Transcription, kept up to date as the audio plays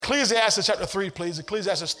Ecclesiastes chapter 3, please.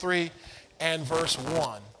 Ecclesiastes 3 and verse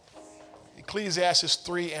 1. Ecclesiastes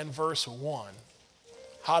 3 and verse 1.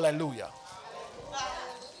 Hallelujah.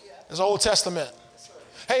 It's Old Testament.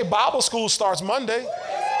 Hey, Bible school starts Monday.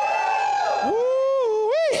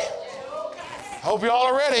 Woo-wee. Hope you all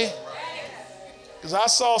are ready. Because I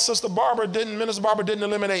saw Minister Barbara didn't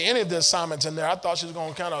eliminate any of the assignments in there. I thought she was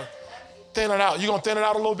going to kind of thin it out. You going to thin it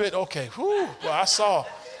out a little bit? Okay. Whew. Well, I saw.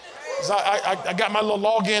 I got my little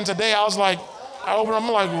login today. I was like, I'm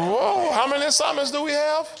like, whoa, how many assignments do we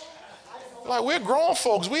have? Like, we're grown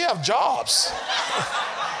folks. We have jobs.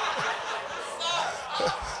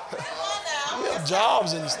 We have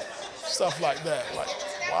jobs and stuff like that. Like,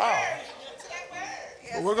 wow.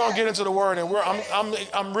 But we're going to get into the word, and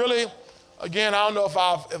I'm really, again, I don't know if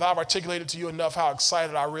I've articulated to you enough how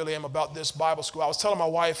excited I really am about this Bible school. I was telling my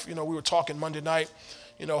wife, we were talking Monday night,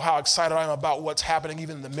 how excited I am about what's happening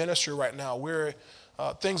even in the ministry right now.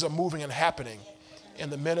 Things are moving and happening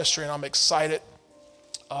in the ministry, and I'm excited.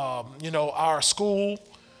 Our school,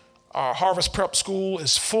 our Harvest Prep School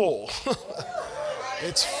is full.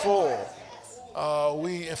 It's full.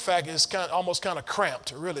 In fact, it's almost kind of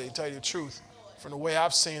cramped, really, to tell you the truth, from the way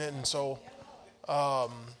I've seen it. And so,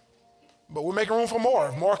 but we're making room for more.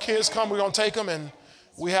 If more kids come, we're going to take them. And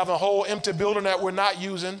we have a whole empty building that we're not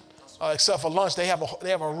using, except for lunch. They have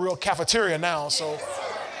a real cafeteria now. So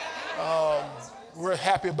we're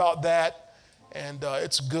happy about that. And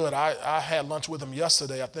it's good. I had lunch with them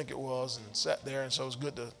yesterday, I think it was, and sat there. And so it's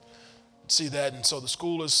good to see that. And so the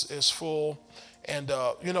school is full. And,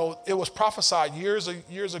 it was prophesied years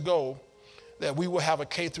ago that we would have a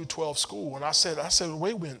K through 12 school. And I said,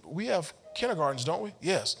 wait a minute, we have kindergartens, don't we?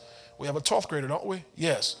 Yes. We have a 12th grader, don't we?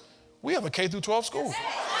 Yes. We have a K through 12 school.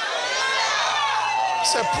 I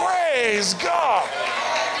said, praise God.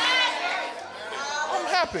 I'm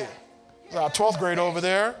happy. There's our 12th grade over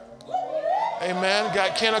there. Amen.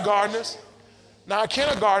 Got kindergartners. Now,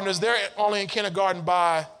 kindergartners, they're only in kindergarten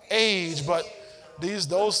by age, but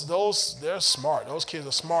those they're smart. Those kids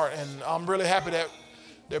are smart, and I'm really happy that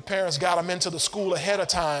their parents got them into the school ahead of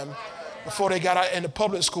time before they got out into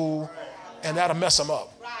public school, and that'll mess them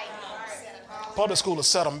up. Public school will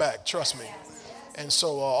set them back, trust me. And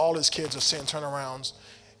so all these kids are seeing turnarounds.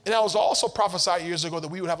 And that was also prophesied years ago that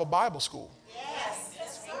we would have a Bible school.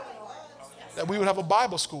 That we would have a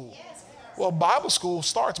Bible school. Well, Bible school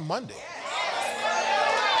starts Monday.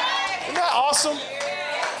 Isn't that awesome?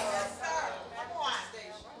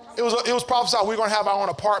 It was prophesied we're going to have our own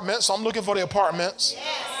apartment, so I'm looking for the apartments.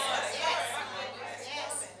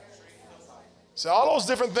 So all those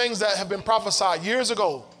different things that have been prophesied years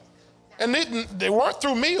ago, and they weren't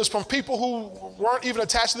through me, it was from people who weren't even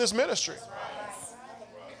attached to this ministry.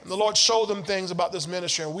 And the Lord showed them things about this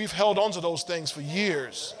ministry, and we've held on to those things for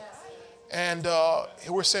years. And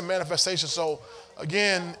we're seeing manifestation. So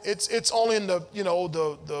again, it's only in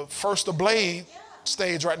the first the blade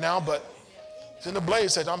stage right now, but it's in the blade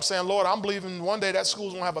stage. I'm saying, Lord, I'm believing one day that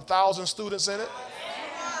school's gonna have 1,000 students in it.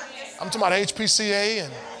 I'm talking about HPCA,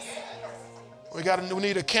 and we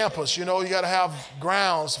need a campus. You got to have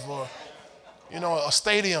grounds for, a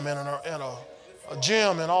stadium and a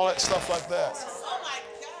gym and all that stuff like that.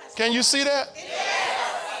 Can you see that?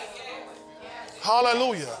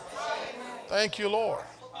 Hallelujah. Thank you, Lord.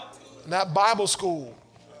 And that Bible school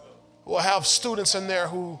will have students in there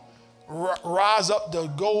who rise up to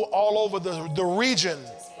go all over the region,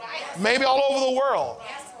 maybe all over the world,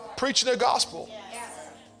 preaching the gospel,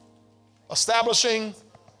 establishing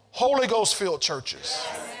Holy Ghost-filled churches.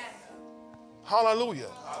 Hallelujah.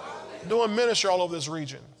 Doing ministry all over this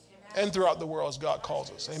region and throughout the world as God calls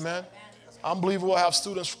us. Amen. I'm believing we'll have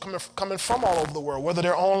students coming from all over the world, whether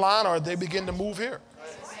they're online or they begin to move here.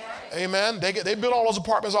 Amen. They build all those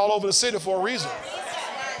apartments all over the city for a reason.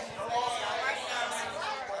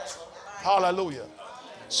 Hallelujah.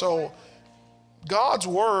 So God's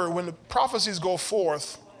word, when the prophecies go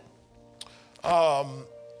forth,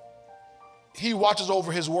 he watches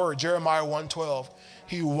over his word, Jeremiah 1:12.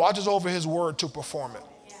 He watches over his word to perform it.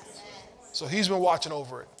 So he's been watching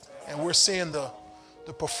over it, and we're seeing the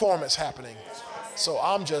performance happening. So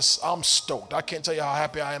I'm stoked. I can't tell you how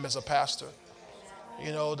happy I am as a pastor.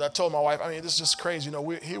 I told my wife, this is just crazy.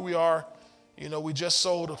 Here we are. We just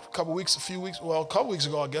sold a couple weeks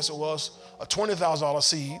ago, I guess it was, a $20,000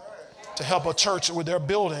 seed to help a church with their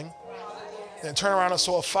building. Then turn around and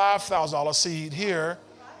sold a $5,000 seed here,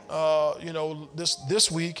 this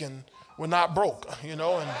week, and we're not broke,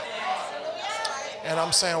 and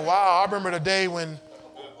I'm saying, wow, I remember the day when,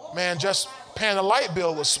 man, just paying the light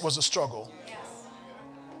bill was a struggle.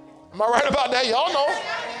 Am I right about that? Y'all know.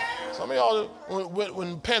 Some of y'all,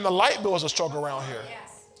 when paying the light bill was a struggle around here.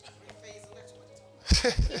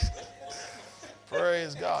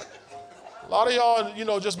 Praise God. A lot of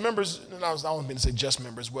y'all, just members, and I don't mean to say just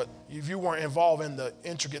members, but if you weren't involved in the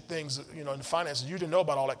intricate things, in the finances, you didn't know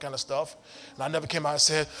about all that kind of stuff. And I never came out and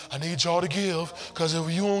said, I need y'all to give, because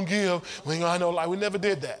if you won't give, we never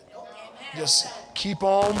did that. Just keep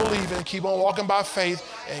on believing, keep on walking by faith,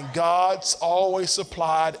 and God's always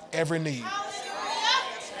supplied every need.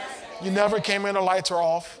 You never came in, the lights are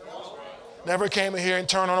off. Never came in here and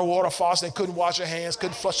turned on a water faucet and couldn't wash your hands,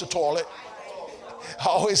 couldn't flush the toilet. I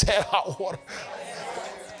always had hot water.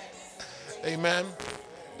 Amen.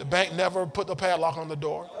 The bank never put the padlock on the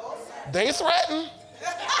door. They threatened.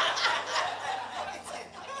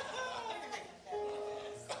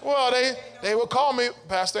 Well, they would call me,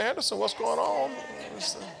 Pastor Anderson, what's going on?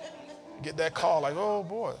 Get that call like, oh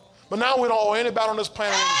boy. But now we don't owe anybody on this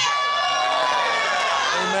planet anything.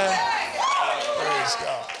 Amen. Praise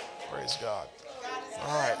God. Praise God.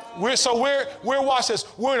 All right. We're watch this.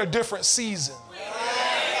 We're in a different season.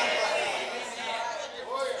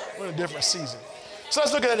 We're in a different season. So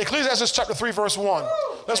let's look at it. Ecclesiastes chapter 3, verse 1.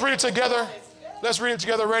 Let's read it together.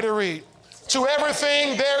 Ready to read. To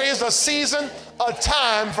everything there is a season, a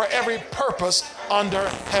time for every purpose under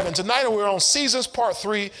heaven. Tonight we're on Seasons Part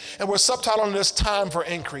 3, and we're subtitling this Time for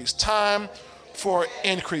Increase. Time for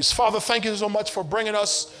increase. Father, thank you so much for bringing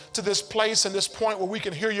us to this place and this point where we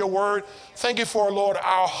can hear your word. Thank you for, Lord,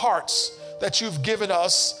 our hearts that you've given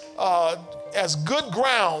us as good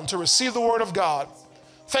ground to receive the word of God.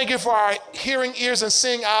 Thank you for our hearing ears and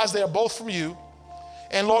seeing eyes. They are both from you.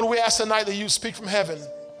 And Lord, we ask tonight that you speak from heaven.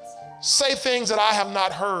 Say things that I have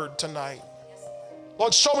not heard tonight.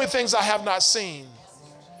 Lord, show me things I have not seen.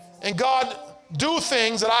 And God, do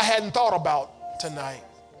things that I hadn't thought about tonight.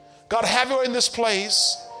 God, have you in this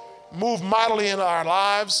place, move mightily in our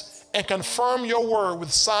lives, and confirm your word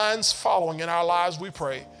with signs following in our lives, we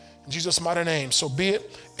pray. In Jesus' mighty name. So be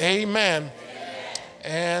it. Amen.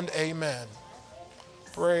 And amen.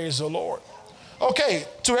 Praise the Lord. Okay,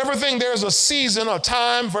 to everything there's a season, a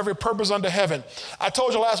time for every purpose under heaven. I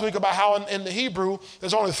told you last week about how in the Hebrew,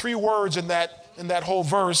 there's only 3 words in that whole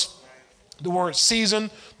verse. The word season,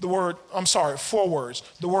 4 words.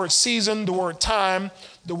 The word season, the word time,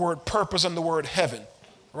 the word purpose, and the word heaven,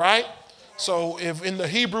 right? So if in the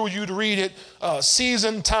Hebrew you'd read it,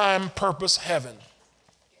 season, time, purpose, heaven.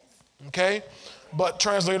 Okay? But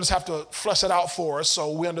translators have to flesh it out for us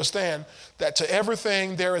so we understand that to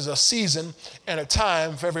everything there is a season and a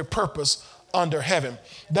time for every purpose under heaven.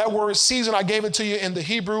 That word season, I gave it to you in the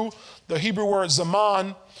Hebrew word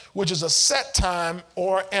zaman, which is a set time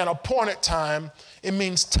or an appointed time. It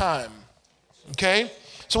means time, okay?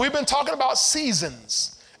 So we've been talking about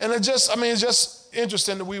seasons, and it's just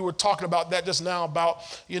interesting that we were talking about that just now about,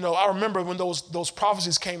 I remember when those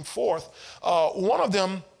prophecies came forth, one of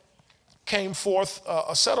them came forth,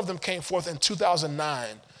 a set of them came forth in 2009.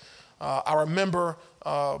 I remember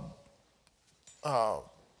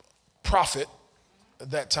prophet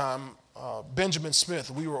at that time, Benjamin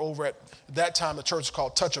Smith. We were over at that time, the church was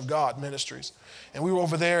called Touch of God Ministries. And we were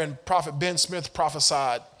over there, and Prophet Ben Smith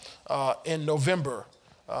prophesied in November.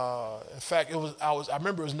 In fact, I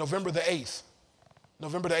remember it was November the 8th.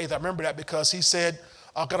 November the 8th, I remember that because he said,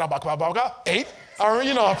 8? Prophet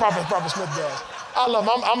Smith does. I love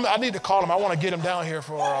him. I need to call him. I want to get him down here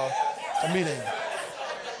for a meeting.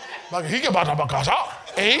 Like, he can 8?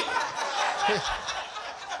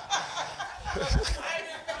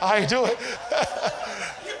 I do it.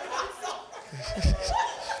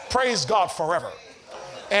 Praise God forever.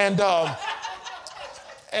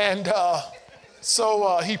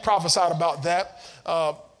 So he prophesied about that.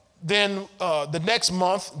 Then the next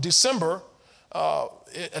month, December,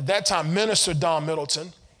 at that time, Minister Don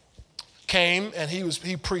Middleton came and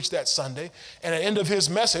he preached that Sunday. And at the end of his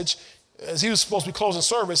message, as he was supposed to be closing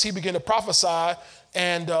service, he began to prophesy.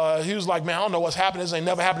 And he was like, man, I don't know what's happening. This ain't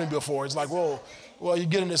never happened before. It's like, well, you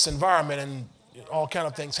get in this environment and all kind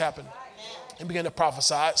of things happen. He began to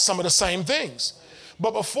prophesy some of the same things.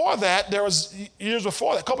 But before that,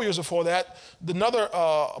 a couple years before that, another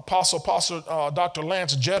apostle, Dr.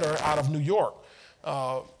 Lance Jeter out of New York.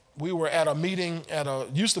 We were at a meeting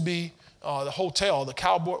used to be the hotel, the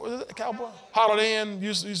Cowboy, was it the Cowboy? Holiday Inn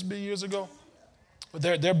used to be years ago. But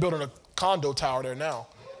they're building a condo tower there now,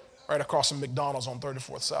 right across from McDonald's on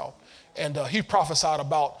 34th South. And he prophesied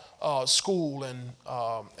about school and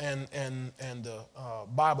the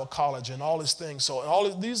Bible college and all these things. So all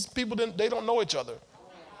of these people, they don't know each other.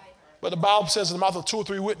 But the Bible says in the mouth of 2 or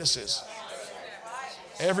 3 witnesses,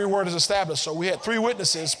 every word is established. So we had 3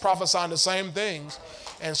 witnesses prophesying the same things.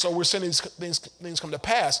 And so we're seeing these things come to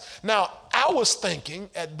pass. Now, I was thinking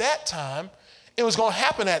at that time, it was going to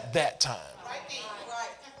happen at that time.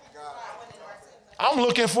 I'm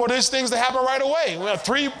looking for these things to happen right away. We have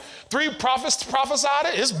three prophets prophesied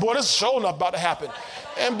it. It's, boy, this is sure enough about to happen.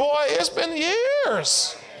 And boy, it's been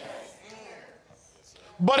years.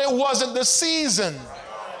 But it wasn't the season.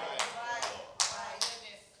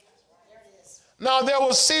 Now, there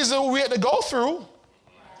was seasons we had to go through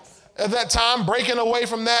at that time, breaking away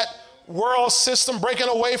from that world system, breaking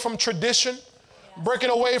away from tradition, breaking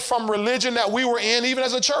away from religion that we were in, even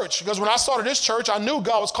as a church. Because when I started this church, I knew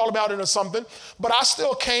God was calling me out into something, but I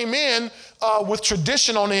still came in with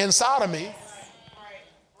tradition on the inside of me.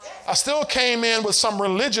 I still came in with some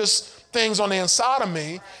religious things on the inside of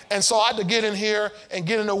me. And so I had to get in here and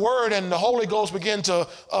get in the word, and the Holy Ghost began to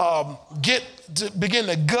begin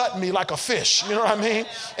to gut me like a fish, you know what I mean?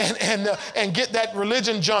 And get that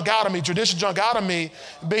religion junk out of me, tradition junk out of me,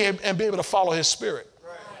 and be able to follow his spirit.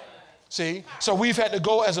 See? So we've had to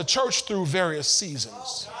go as a church through various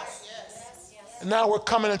seasons. And now we're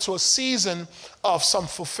coming into a season of some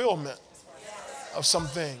fulfillment of some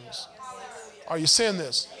things. Are you seeing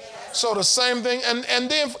this? So the same thing, and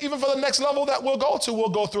then even for the next level that we'll go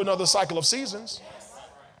through another cycle of seasons.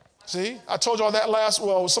 See, I told you all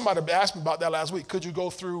that somebody asked me about that last week. Could you go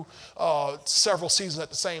through several seasons at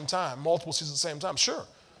the same time, multiple seasons at the same time? Sure.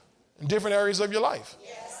 In different areas of your life.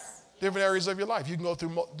 Yes. Different areas of your life. You can go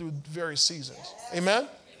through various seasons. Yes. Amen?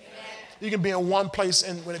 You can be in one place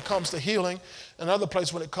when it comes to healing, another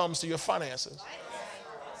place when it comes to your finances.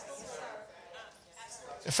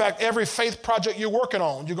 In fact, every faith project you're working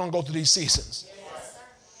on, you're going to go through these seasons.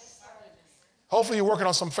 Hopefully you're working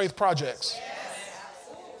on some faith projects.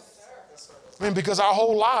 I mean, because our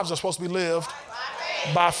whole lives are supposed to be lived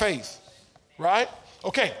by faith, right?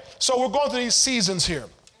 Okay, so we're going through these seasons here.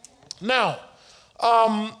 Now,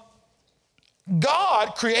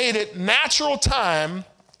 God created natural time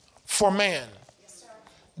for man.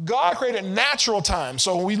 God created natural time.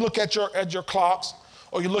 So when we look at your clocks,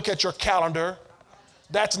 or you look at your calendar,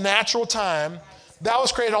 that's natural time. That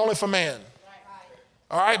was created only for man.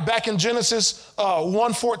 All right, back in Genesis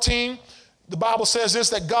 1:14, the Bible says this,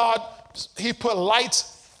 that God, he put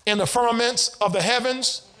lights in the firmaments of the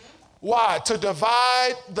heavens. Why? To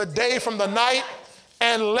divide the day from the night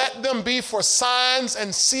and let them be for signs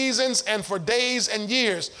and seasons and for days and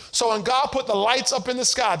years. So when God put the lights up in the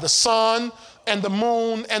sky, the sun and the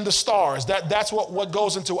moon and the stars, that's what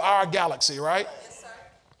goes into our galaxy, right? Yes, sir.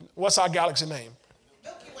 What's our galaxy name?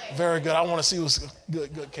 Milky Way. Very good. I want to see what's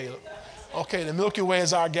good, Caleb. Okay, the Milky Way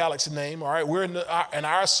is our galaxy name. All right, we're in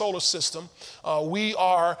our solar system. We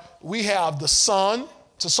have the sun.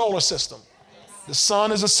 It's a solar system. The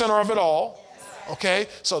sun is the center of it all. Okay,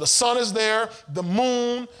 so the sun is there, the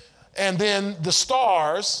moon, and then the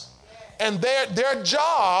stars, and their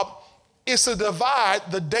job is to divide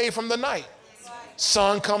the day from the night.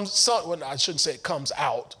 Well, I shouldn't say it comes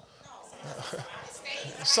out.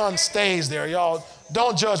 Sun stays there, y'all.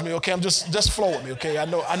 Don't judge me, okay? Just flow with me, okay? I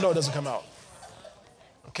know it doesn't come out.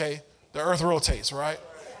 Okay, the earth rotates, right?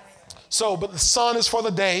 So, but the sun is for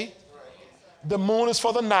the day, the moon is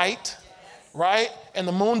for the night, right? And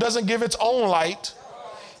the moon doesn't give its own light.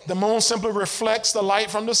 The moon simply reflects the light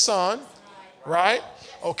from the sun, right?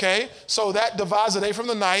 Okay, so that divides the day from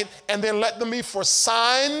the night, and then let them be for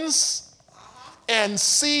signs and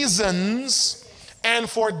seasons and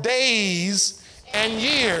for days and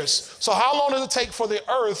years. So how long does it take for the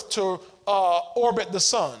earth to orbit the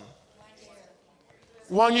sun?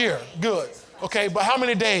 1 year. Good. Okay, but how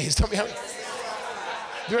many days? Tell me how many.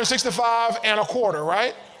 365 and a quarter,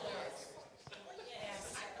 right?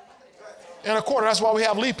 And a quarter. That's why we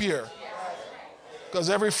have leap year. Because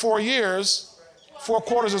every 4 years, 4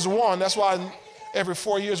 quarters is 1. That's why every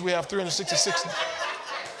 4 years we have 366.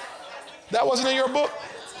 That wasn't in your book?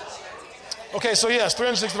 Okay, so yes,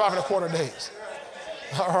 365 and a quarter days.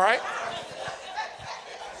 All right?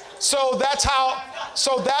 So that's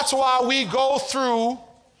why we go through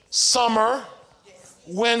summer,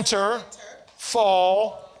 winter,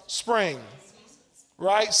 fall, spring,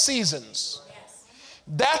 right? Seasons.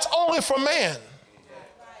 That's only for man.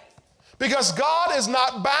 Because God is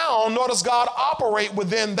not bound, nor does God operate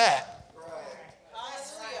within that.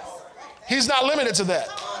 He's not limited to that.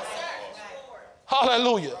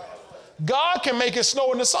 Hallelujah. God can make it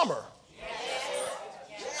snow in the summer.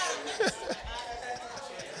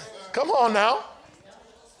 Come on now.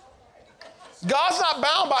 God's not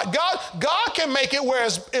bound by God. God can make it where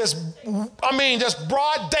it's just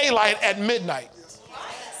broad daylight at midnight.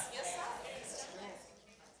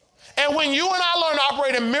 And when you and I learn to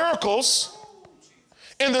operate in miracles,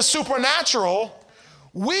 in the supernatural,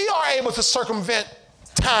 we are able to circumvent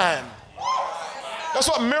time. That's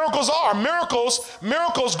what miracles are.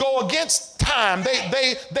 Miracles go against time.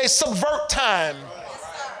 They subvert time.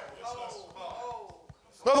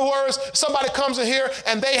 In other words, somebody comes in here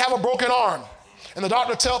and they have a broken arm. And the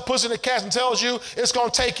doctor puts in the cast and tells you it's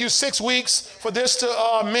going to take you 6 weeks for this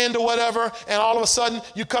to mend or whatever. And all of a sudden,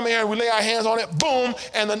 you come in here and we lay our hands on it, boom,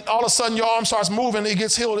 and then all of a sudden your arm starts moving, it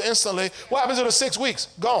gets healed instantly. What happens in the 6 weeks?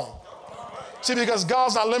 Gone. See, because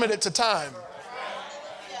God's not limited to time.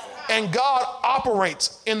 And God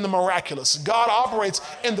operates in the miraculous. God operates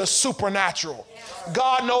in the supernatural.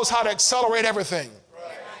 God knows how to accelerate everything.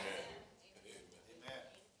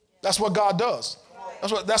 That's what God does.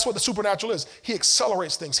 That's what the supernatural is. He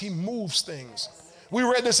accelerates things. He moves things. We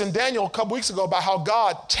read this in Daniel a couple weeks ago about how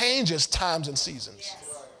God changes times and seasons.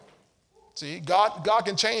 See, God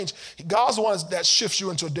can change. God's the one that shifts you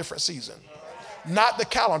into a different season, not the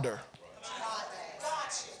calendar.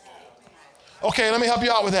 Okay, let me help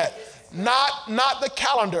you out with that. Not the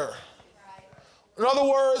calendar. In other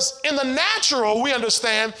words, in the natural, we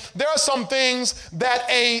understand there are some things that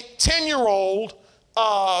a 10-year-old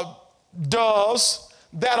does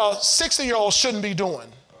that a 60-year-old shouldn't be doing.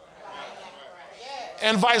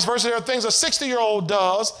 And vice versa, there are things a 60-year-old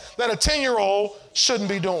does that a 10-year-old shouldn't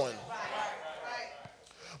be doing.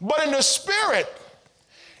 But in the spirit,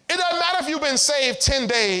 it doesn't matter if you've been saved 10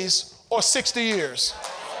 days or 60 years.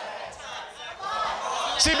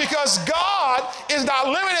 See, because God is not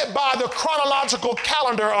limited by the chronological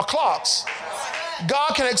calendar or clocks.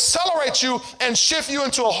 God can accelerate you and shift you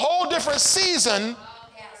into a whole different season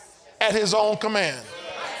at his own command.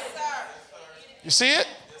 You see it?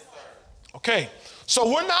 Okay.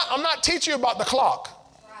 So I'm not teaching you about the clock.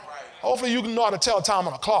 Hopefully you know how to tell time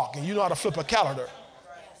on a clock and you know how to flip a calendar.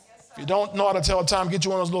 If you don't know how to tell time, get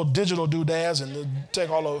you one of those little digital doodads and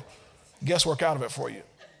take all the guesswork out of it for you.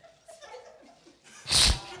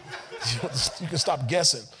 You can stop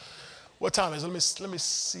guessing. What time is it? Let me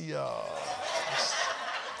see.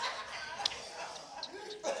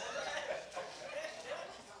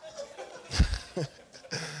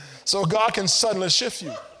 So God can suddenly shift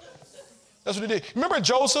you. That's what he did. Remember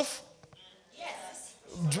Joseph? Yes.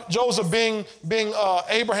 Joseph being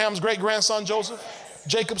Abraham's great-grandson, Joseph?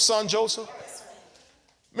 Jacob's son, Joseph?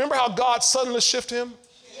 Remember how God suddenly shifted him?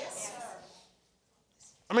 Yes.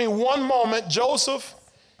 I mean, one moment, Joseph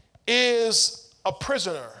is a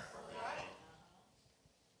prisoner.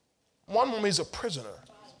 One moment, he's a prisoner.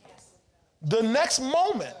 The next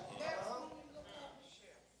moment,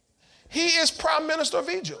 he is prime minister of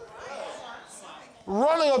Egypt,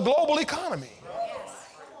 running a global economy.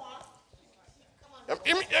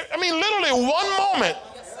 I mean, literally one moment.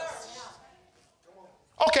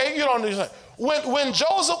 Okay, you don't understand. When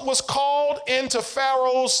Joseph was called into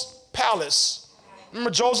Pharaoh's palace,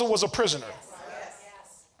 remember Joseph was a prisoner.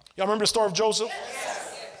 Y'all remember the story of Joseph?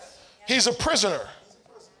 He's a prisoner.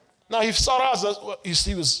 Now, he started out as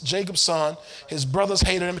he was Jacob's son. His brothers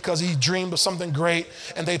hated him because he dreamed of something great,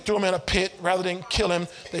 and they threw him in a pit. Rather than kill him,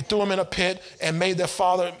 they threw him in a pit and made their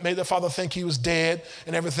father think he was dead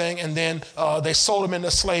and everything. And then they sold him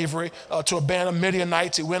into slavery to a band of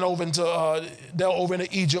Midianites. He went over into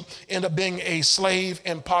Egypt, ended up being a slave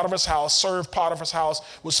in Potiphar's house, served Potiphar's house,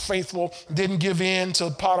 was faithful, didn't give in to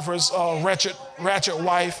Potiphar's ratchet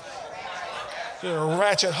wife,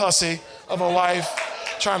 ratchet hussy of a wife,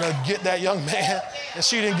 trying to get that young man, and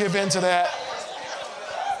she didn't give in to that.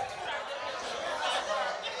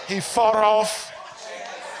 He fought her off.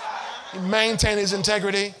 He maintained his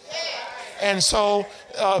integrity. And so,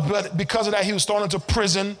 but because of that, he was thrown into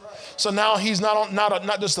prison. So now he's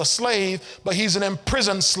not just a slave, but he's an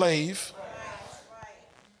imprisoned slave.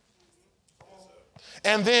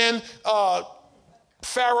 And then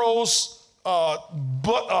Pharaoh's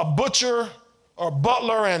butcher or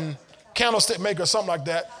butler and candlestick maker, something like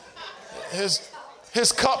that.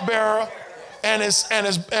 His cupbearer and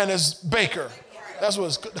his baker. That's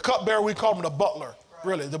what the cupbearer, we call him the butler,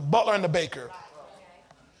 really, the butler and the baker.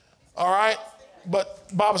 All right? But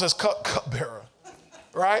the Bible says cupbearer,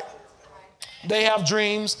 right? They have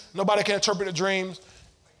dreams. Nobody can interpret the dreams.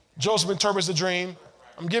 Joseph interprets the dream.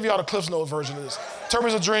 I'm giving y'all the Cliff's Note version of this.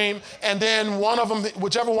 Interprets a dream, and then one of them,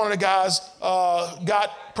 whichever one of the guys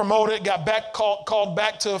got promoted, got back called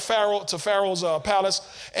back to Pharaoh's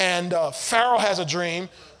palace, and Pharaoh has a dream.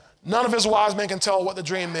 None of his wise men can tell what the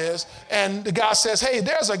dream is, and the guy says, "Hey,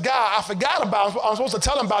 there's a guy I forgot about. I'm supposed to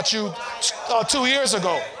tell him about you 2 years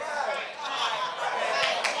ago.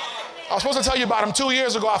 I was supposed to tell you about him 2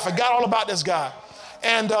 years ago. I forgot all about this guy,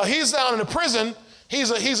 and he's down in the prison."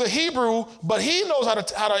 He's a Hebrew, but he knows how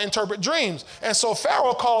to interpret dreams. And so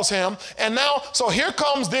Pharaoh calls him, and now, so here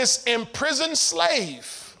comes this imprisoned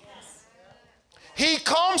slave. He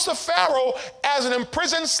comes to Pharaoh as an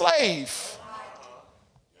imprisoned slave.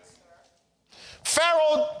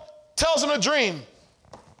 Pharaoh tells him a dream.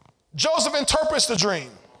 Joseph interprets the dream.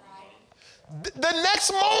 The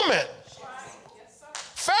next moment,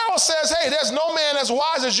 Pharaoh says, hey, there's no man as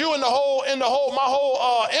wise as you in my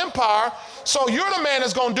whole empire. So you're the man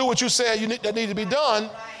that's going to do what you said that need to be done.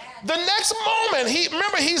 The next moment,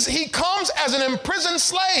 he comes as an imprisoned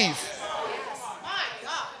slave.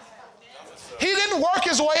 He didn't work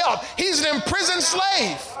his way up. He's an imprisoned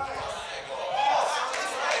slave.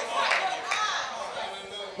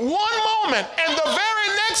 One moment, and the very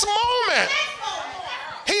next moment,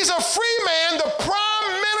 he's a free man, the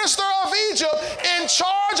prime minister of Egypt, in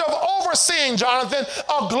charge of overseeing, Jonathan,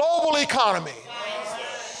 a global economy.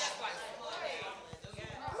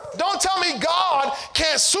 Don't tell me God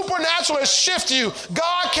can't supernaturally shift you.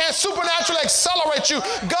 God can't supernaturally accelerate you.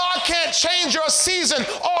 God can't change your season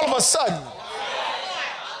all of a sudden.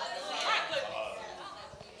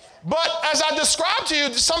 But as I described to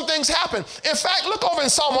you, some things happen. In fact, look over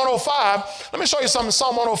in Psalm 105. Let me show you something.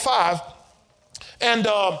 Psalm 105 and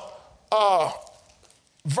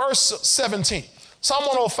verse 17. Psalm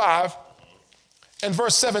 105 and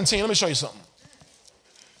verse 17. Let me show you something.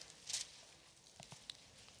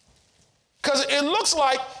 Because it looks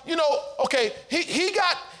like, okay,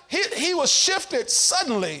 he was shifted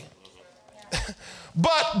suddenly,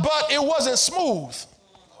 but it wasn't smooth.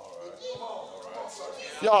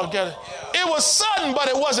 Y'all get it? It was sudden, but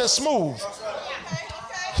it wasn't smooth.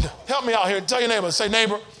 Help me out here. Tell your neighbor. Say,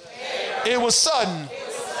 neighbor. It was sudden,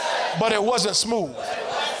 but it wasn't smooth.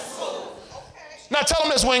 Now tell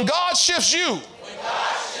them this. When God shifts you,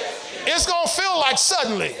 it's going to feel like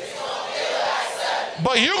suddenly.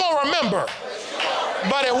 But you're going to remember,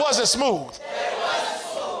 but it wasn't smooth.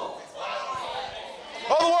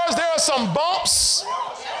 In other words, there are some bumps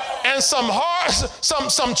and some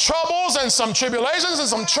troubles and some tribulations and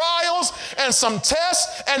some trials and some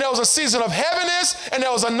tests, and there was a season of heaviness, and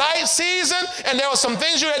there was a night season, and there were some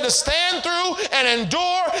things you had to stand through and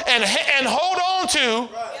endure and hold on to.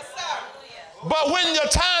 But when your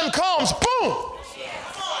time comes, boom!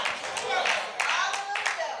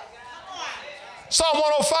 Psalm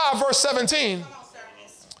 105, verse 17,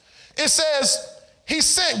 it says,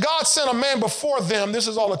 God sent a man before them, this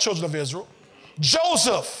is all the children of Israel,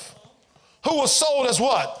 Joseph, who was sold as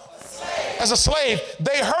what? As a slave.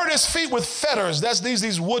 They hurt his feet with fetters. That's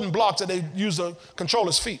these wooden blocks that they use to control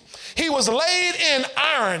his feet. He was laid in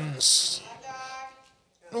irons.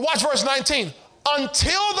 Watch verse 19.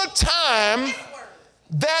 Until the time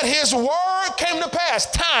that his word came to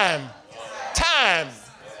pass. Time.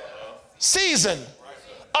 Season.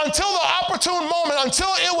 Until the opportune moment, until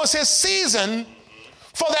it was his season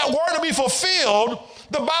for that word to be fulfilled,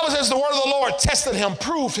 the Bible says the word of the Lord tested him,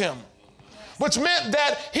 proved him. Which meant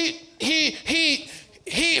that he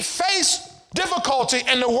faced difficulty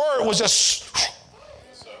and the word was just.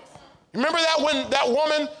 Remember that when that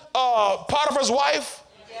woman, Potiphar's wife,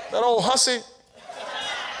 that old hussy,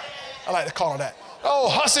 I like to call her that,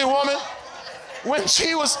 old hussy woman, when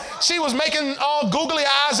she was making all googly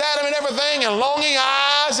eyes at him and everything and longing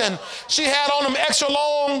eyes, and she had on them extra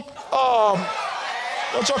long,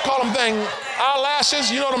 what y'all call them thing,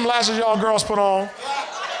 eyelashes, you know them lashes y'all girls put on.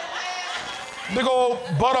 Big old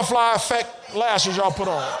butterfly effect lashes y'all put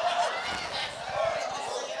on.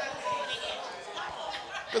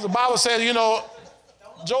 Because the Bible said,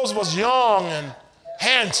 Joseph was young and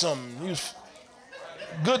handsome. He was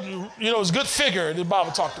good, his good figure, the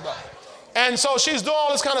Bible talked about. And so she's doing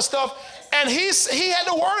all this kind of stuff. And he had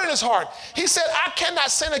the word in his heart. He said, I cannot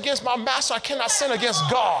sin against my master. I cannot sin against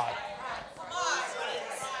God.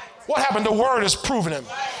 What happened? The word is proving him.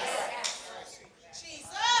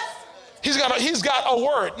 He's got a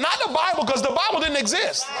word. Not the Bible, because the Bible didn't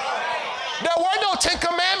exist. There were no 10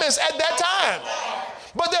 commandments at that time.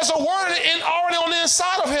 But there's a word already on the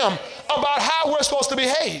inside of him about how we're supposed to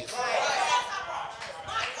behave.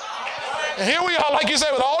 And here we are, like you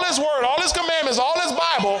said, with all this word, all his commandments, all his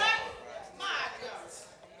Bible.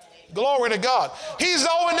 Glory to God. He's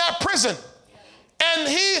over in that prison. And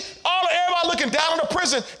everybody looking down on the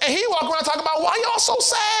prison. And he walking around talking about, why y'all so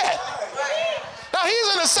sad? Now he's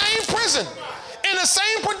in the same prison, in the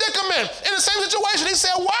same predicament, in the same situation. He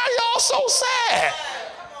said, why are y'all so sad?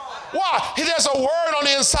 Why? There's a word on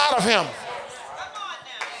the inside of him.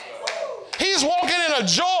 He's walking in a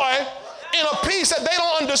joy, in a peace that they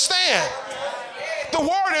don't understand. The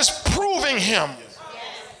word is proving him,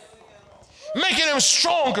 making him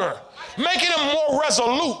stronger, making him more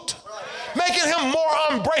resolute, making him more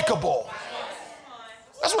unbreakable.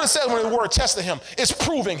 That's what it says when the word tested him. It's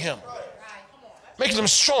proving him, making him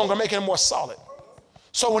stronger, making him more solid.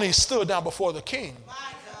 So when he stood down before the king,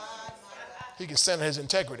 he can stand in his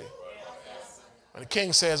integrity. When the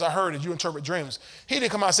king says, I heard that you interpret dreams, he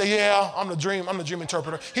didn't come out and say, yeah, I'm the dream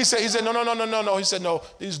interpreter. He said, no. He said, no,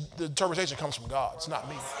 the interpretation comes from God. It's not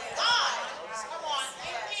me.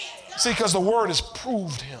 See, because the word has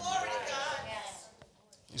proved him.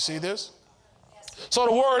 You see this? So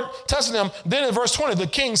the word tested him. Then in verse 20, the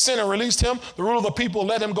king sent and released him. The ruler of the people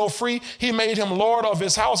let him go free. He made him lord of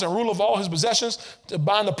his house and ruler of all his possessions, to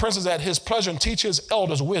bind the princes at his pleasure and teach his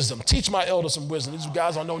elders wisdom. Teach my elders some wisdom. These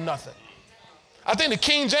guys don't know nothing. I think the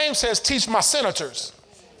King James says, teach my senators.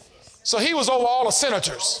 So he was over all the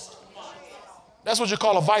senators. That's what you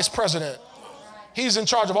call a vice president. He's in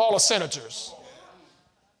charge of all the senators.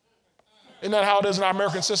 Isn't that how it is in our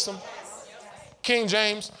American system? King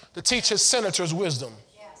James, to teach his senators wisdom.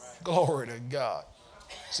 Glory to God.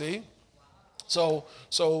 See? So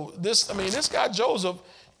this guy Joseph,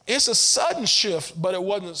 it's a sudden shift, but it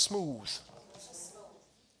wasn't smooth.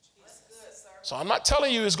 So I'm not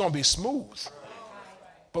telling you it's going to be smooth.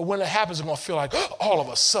 But when it happens, it's going to feel like all of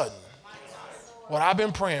a sudden, what I've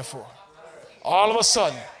been praying for, all of a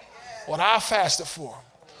sudden, what I fasted for,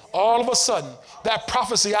 all of a sudden, that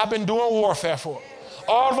prophecy I've been doing warfare for,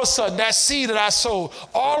 all of a sudden, that seed that I sowed,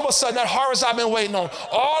 all of a sudden, that harvest I've been waiting on,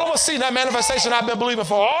 all of a sudden, that manifestation I've been believing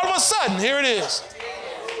for, all of a sudden, here it is.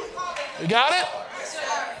 You got it?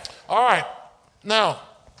 All right. Now,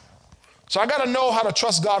 so I got to know how to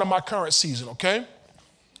trust God in my current season, okay?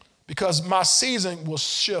 Because my season will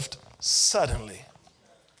shift suddenly.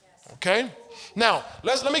 Okay? Now,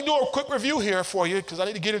 let me do a quick review here for you because I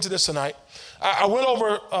need to get into this tonight. I went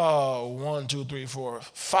over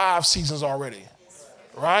 5 seasons already,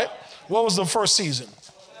 right? What was the first season?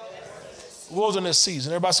 Wilderness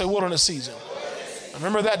season. Everybody say wilderness season.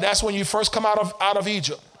 Remember that? That's when you first come out of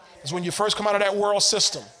Egypt. That's when you first come out of that world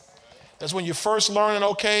system. That's when you first learning,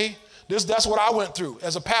 okay, that's what I went through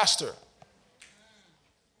as a pastor.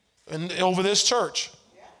 And over this church,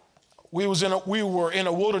 we were in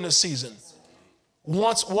a wilderness season.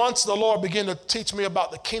 Once the Lord began to teach me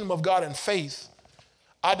about the kingdom of God and faith,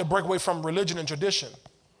 I had to break away from religion and tradition.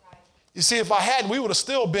 You see, if I hadn't, we would have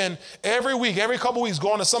still been every week, every couple weeks,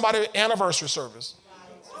 going to somebody's anniversary service.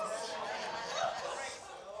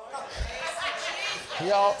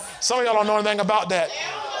 Some of y'all don't know anything about that.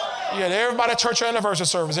 Yeah, everybody at church anniversary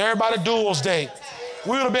service, everybody duels day.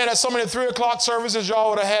 We would have been at so many 3 o'clock services,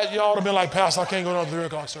 y'all would have been like, Pastor, I can't go to the 3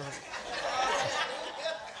 o'clock service.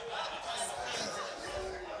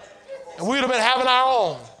 And we would have been having our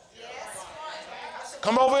own.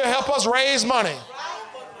 Come over here, help us raise money.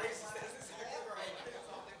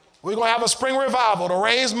 We're going to have a spring revival to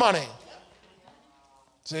raise money.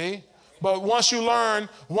 See? But once you learn,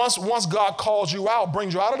 once God calls you out,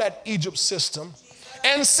 brings you out of that Egypt system,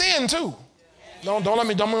 and sin too. Don't let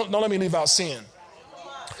me leave out sin.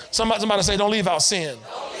 Somebody say, don't leave out sin.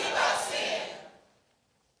 Don't leave out sin.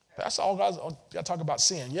 That's all guys got to talk about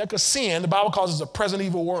sin. Yeah, because sin, the Bible calls it a present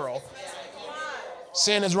evil world.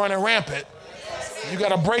 Sin is running rampant. You got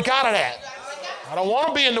to break out of that. I don't want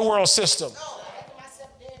to be in the world system.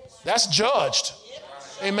 That's judged.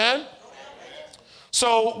 Amen?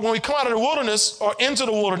 So when we come out of the wilderness or into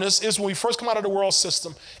the wilderness is when we first come out of the world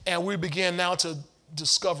system and we begin now to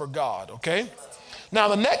discover God, okay? Now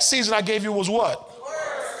the next season I gave you was what?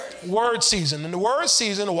 Word season. And the word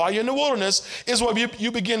season, while you're in the wilderness, is where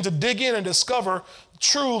you begin to dig in and discover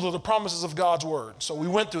truth of the promises of God's word. So we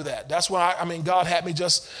went through that. That's why, God had me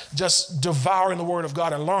just devouring the word of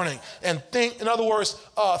God and learning. And in other words,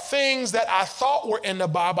 things that I thought were in the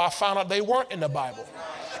Bible, I found out they weren't in the Bible.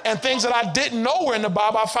 And things that I didn't know were in the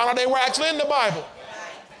Bible, I found out they were actually in the Bible.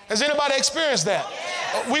 Has anybody experienced that?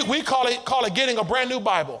 We call it getting a brand new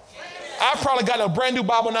Bible. I've probably gotten a brand new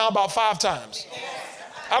Bible now about 5 times.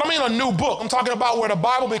 I don't mean a new book. I'm talking about where the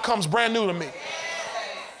Bible becomes brand new to me.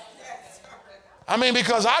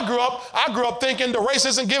 Because I grew up thinking the race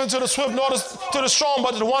isn't given to the swift nor to the strong,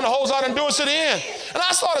 but to the one that holds out and endures to the end. And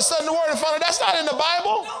I started studying the word and found out that's not in the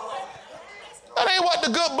Bible. That ain't what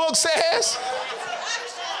the good book says.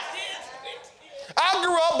 I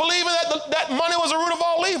grew up believing that money was the root of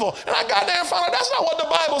all evil. And I got there and found out that's not what the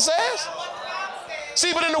Bible says.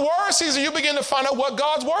 See, but in the word season, you begin to find out what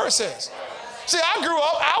God's word says. See, I grew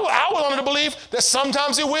up, I was under the belief that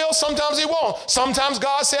sometimes he will, sometimes he won't. Sometimes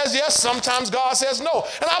God says yes, sometimes God says no.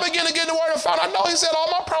 And I began to get in the word and found out, no, he said all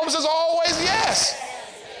my promises are always yes.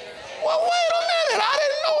 Well, wait a minute, I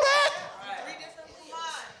didn't know that.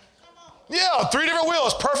 Yeah, 3 different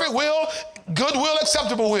wills, perfect will, good will,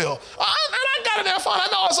 acceptable will. And I got in there and found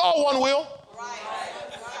out, no, it's all one will.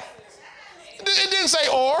 It didn't say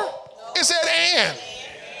or, it said and.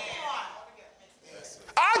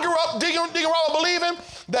 I grew up digging around believing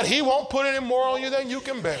that he won't put any more on you than you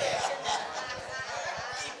can bear.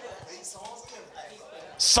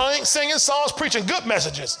 Singing songs, preaching good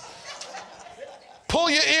messages. Pull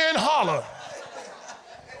your ear and holler.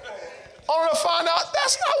 Only to find out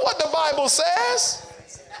that's not what the Bible says.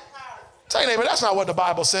 Tell your neighbor, that's not what the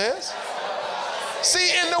Bible says.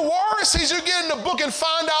 See, in the word season, you get in the book and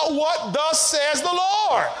find out what thus says the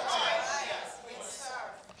Lord.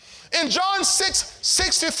 In John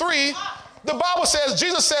 6:63, the Bible says,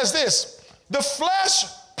 Jesus says this, the flesh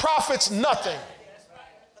profits nothing.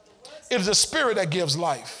 It is the spirit that gives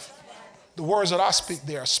life. The words that I speak,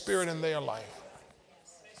 they are spirit and they are life.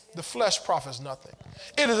 The flesh profits nothing.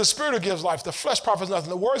 It is the spirit that gives life. The flesh profits nothing.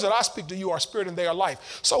 The words that I speak to you are spirit and they are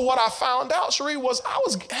life. So what I found out, Cherie, was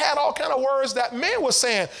had all kind of words that men were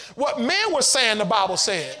saying. What men were saying, the Bible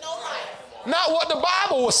said. Not what the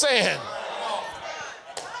Bible was saying.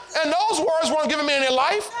 And those words weren't giving me any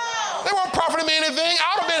life. They weren't profiting me anything.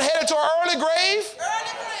 I would have been headed to an early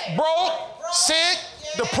grave, broke, sick,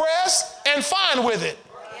 depressed, and fine with it.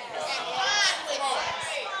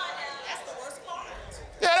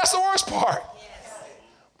 Yeah, that's the worst part.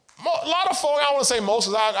 A lot of folk, I don't want to say most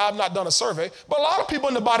because I've not done a survey, but a lot of people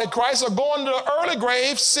in the body of Christ are going to the early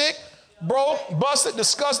grave, sick, broke, busted,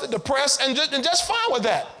 disgusted, depressed, and just fine with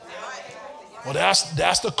that. Well,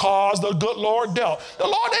 that's the cause the good Lord dealt. The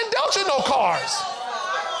Lord didn't dealt you no cars.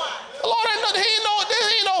 The Lord ain't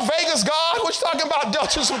no Vegas God. What you talking about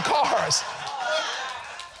dealt you some cars?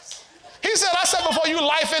 He said, I set before you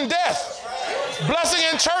life and death, blessing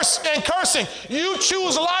and cursing. You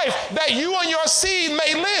choose life that you and your seed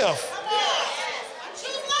may live.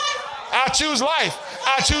 I choose life.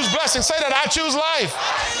 I choose blessing. Say that, I choose life.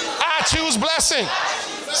 I choose blessing.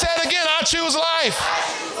 Say it again, I choose life.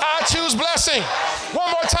 I choose blessing.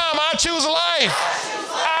 One more time, I choose life.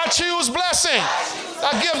 I choose blessing.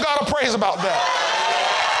 I give God a praise about that.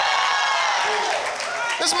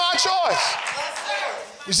 It's my choice.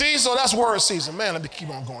 You see, so that's word season. Man, let me keep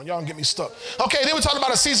on going. Y'all don't get me stuck. Okay, then we're talking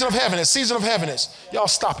about a season of heaviness. Season of heaviness. Y'all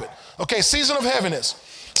stop it. Okay, season of heaviness.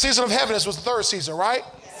 Season of heaviness was the third season, right?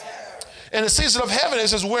 And the season of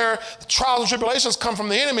heaviness is where the trials and tribulations come from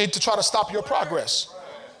the enemy to try to stop your progress.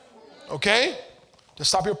 Okay? To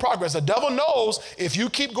stop your progress. The devil knows if you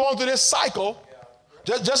keep going through this cycle,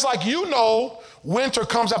 just like you know winter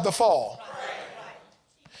comes after fall.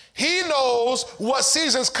 He knows what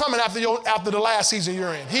season's coming after the last season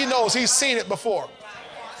you're in. He knows, he's seen it before.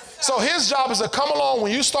 So his job is to come along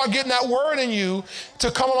when you start getting that word in you,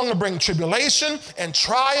 to come along and bring tribulation and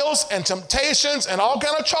trials and temptations and all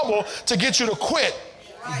kind of trouble to get you to quit,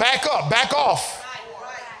 back up, back off,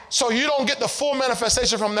 so you don't get the full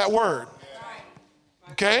manifestation from that word.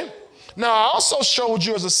 Okay? Now, I also showed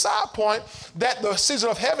you as a side point that the season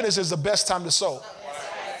of heaviness is the best time to sow.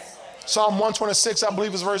 Psalm 126, I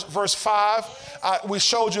believe is verse 5. We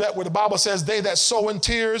showed you that where the Bible says, they that sow in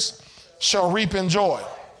tears shall reap in joy.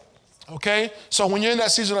 Okay? So when you're in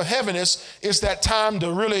that season of heaviness, it's that time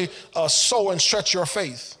to really sow and stretch your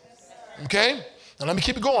faith. Okay? Now let me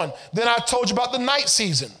keep it going. Then I told you about the night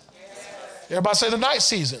season. Everybody say the night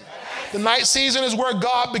season. The night season is where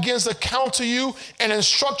God begins to counsel you and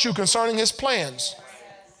instruct you concerning his plans.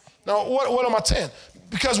 Now, what am I saying?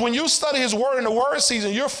 Because when you study his word in the word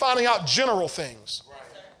season, you're finding out general things.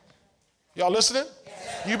 Y'all listening?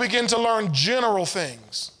 You begin to learn general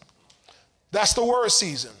things. That's the word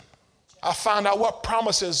season. I find out what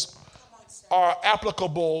promises are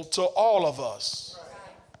applicable to all of us.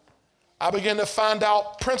 I begin to find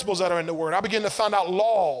out principles that are in the word. I begin to find out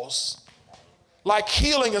laws. Like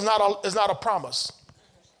healing is not a promise.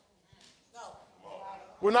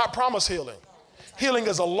 We're not promised healing. Healing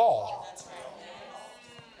is a law.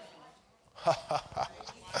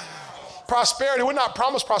 Prosperity, we're not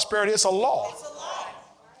promised prosperity, it's a law.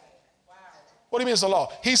 What do you mean it's a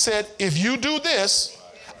law? He said, if you do this,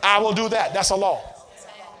 I will do that. That's a law.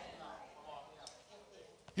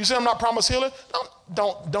 You say I'm not promised healing?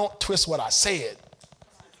 Don't twist what I said.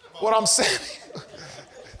 What I'm saying,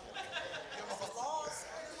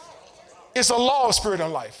 it's a law of spirit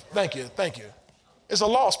and life. Thank you. It's a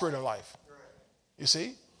law of spirit and life. You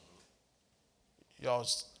see? Y'all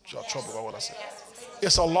troubled by what I said.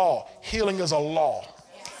 It's a law. Healing is a law.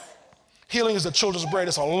 Healing is the children's bread.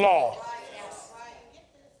 It's a law.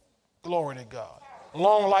 Glory to God.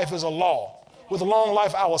 Long life is a law. With a long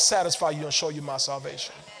life, I will satisfy you and show you my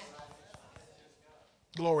salvation.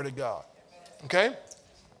 Glory to God. Okay?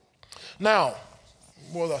 Now,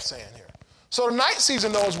 what was I saying here? So the night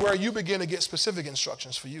season, though, is where you begin to get specific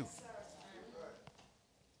instructions for you.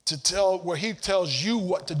 Where he tells you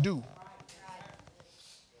what to do.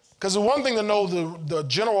 Because it's one thing to know the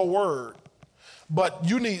general word, but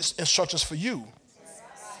you need instructions for you.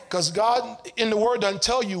 Because God in the word doesn't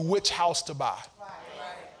tell you which house to buy.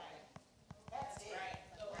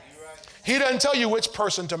 He doesn't tell you which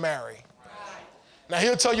person to marry. Now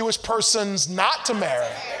he'll tell you which persons not to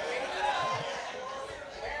marry.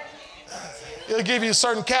 He'll give you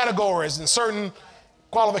certain categories and certain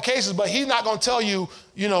qualifications, but he's not going to tell you,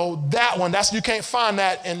 that one. You can't find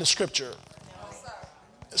that in the scripture.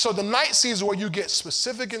 So the night season is where you get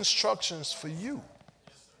specific instructions for you.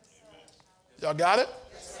 Y'all got it?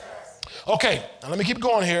 Okay, now let me keep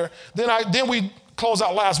going here. Then we closed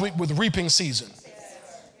out last week with reaping season.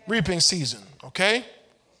 Reaping season, okay?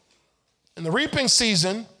 In the reaping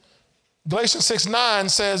season, Galatians 6:9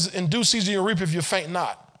 says, in due season you reap if you faint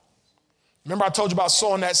not. Remember I told you about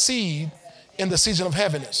sowing that seed in the season of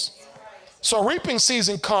heaviness. So reaping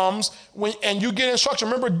season comes and you get instruction.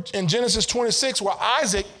 Remember in Genesis 26 where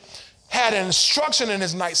Isaac had an instruction in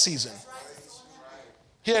his night season.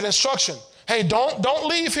 He had instruction. Hey, don't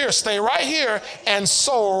leave here. Stay right here and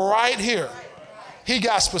sow right here. He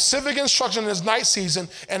got specific instruction in his night season,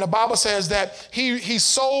 and the Bible says that he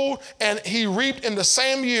sowed and he reaped in the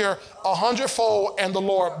same year 100-fold, and the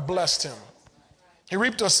Lord blessed him. He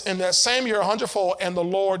reaped us in that same year 100-fold, and the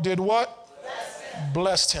Lord did what?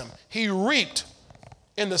 Blessed him. He reaped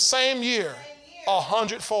in the same year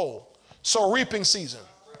 100-fold. So reaping season.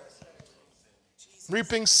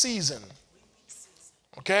 Reaping season.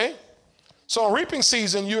 Okay? So in reaping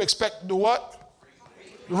season, you expect to what?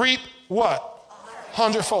 Reap what?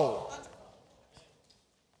 100-fold.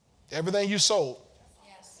 Everything you sowed.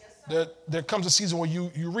 There comes a season where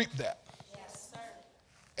you reap that.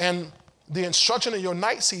 And the instruction in your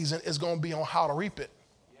night season is going to be on how to reap it.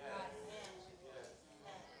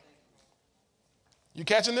 You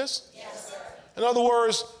catching this? Yes, sir. In other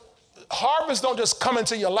words, harvest don't just come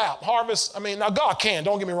into your lap. Harvest, now God can,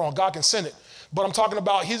 don't get me wrong, God can send it. But I'm talking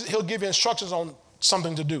about he'll give you instructions on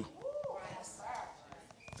something to do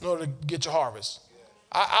in order to get your harvest.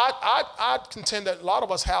 I contend that a lot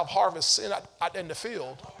of us have harvests out in the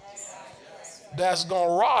field that's going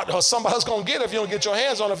to rot, or somebody's going to get it if you don't get your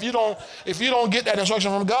hands on it. If you don't get that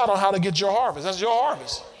instruction from God on how to get your harvest. That's your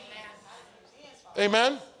harvest.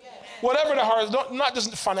 Amen? Whatever the harvest, not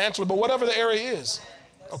just financially, but whatever the area is.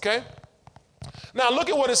 Okay? Now look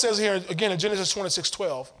at what it says here again in Genesis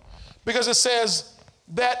 26:12. Because it says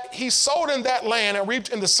that he sowed in that land and reaped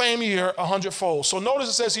in the same year 100-fold. So notice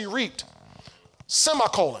it says he reaped,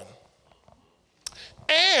 semicolon.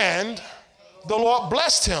 And the Lord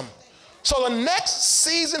blessed him. So the next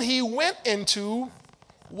season he went into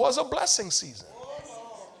was a blessing season.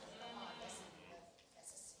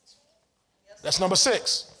 That's number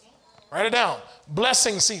 6. Write it down.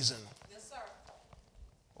 Blessing season.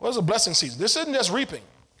 What is a blessing season? This isn't just reaping.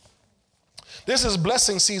 This is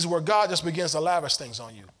blessing season where God just begins to lavish things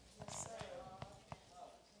on you.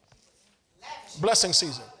 Blessing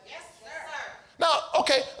season. Now,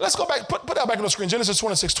 okay, let's go back. Put that back on the screen. Genesis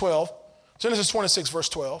 26:12. Genesis 26, verse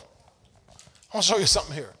 12. I want to show you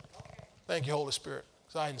something here. Thank you, Holy Spirit,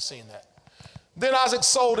 because I hadn't seen that. Then Isaac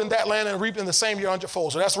sowed in that land and reaped in the same year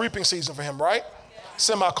 100-fold. So that's reaping season for him, right?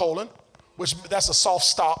 Semicolon, which that's a soft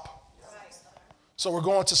stop. So we're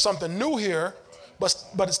going to something new here,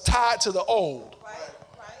 but it's tied to the old.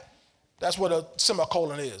 That's what a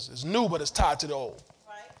semicolon is. It's new, but it's tied to the old.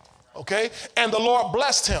 Okay? And the Lord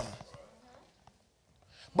blessed him.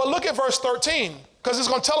 But look at verse 13, because it's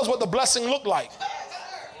going to tell us what the blessing looked like.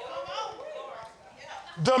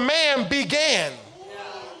 The man began.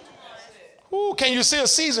 Ooh, can you see a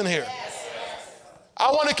season here?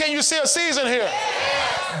 Can you see a season here?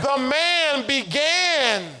 The man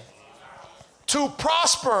began to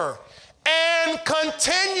prosper and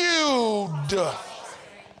continued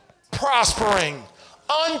prospering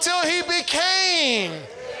until he became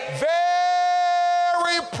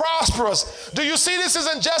very prosperous. Do you see this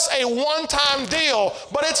isn't just a one-time deal,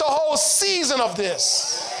 but it's a whole season of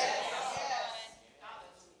this.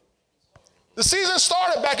 The season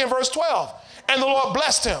started back in verse 12, and the Lord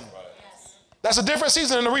blessed him. That's a different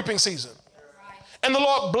season than the reaping season. And the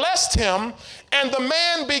Lord blessed him, and the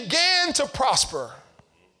man began to prosper.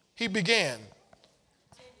 He began.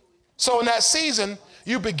 So in that season,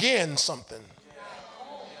 you begin something.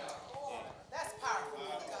 That's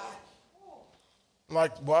powerful.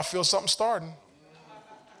 Like, well, I feel something starting.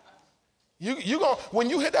 You gonna, when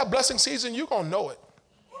you hit that blessing season, you're going to know it.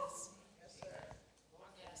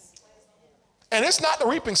 And it's not the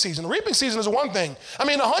reaping season. The reaping season is one thing. I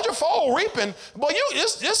mean, 100-fold reaping, but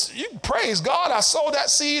you praise God, I sowed that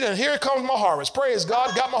seed and here comes my harvest. Praise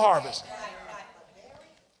God, got my harvest.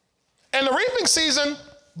 And the reaping season,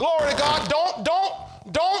 Glory to God.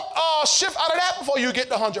 Don't shift out of that before you get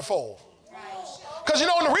the 100-fold. Because you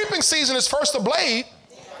know, in the reaping season is first the blade.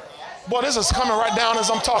 Boy, this is coming right down as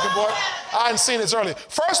I'm talking, boy. I hadn't seen this earlier.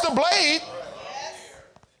 First the blade,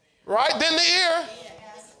 right? Then the ear,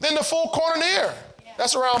 then the full corn in the ear.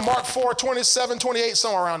 That's around Mark 4, 27, 28,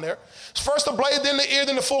 somewhere around there. First the blade, then the ear,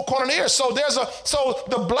 then the full corn in the ear. So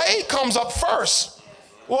the blade comes up first.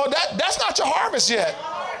 Well, that's not your harvest yet.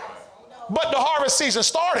 But the harvest season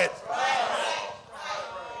started.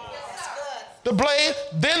 The blade,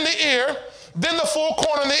 then the ear, then the full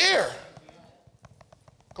corn in the ear.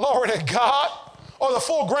 Glory to God. Or the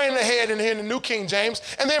full grain in the head in here in the New King James.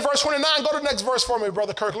 And then verse 29, go to the next verse for me,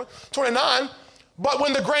 Brother Kirkland. 29, but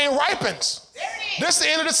when the grain ripens, this is the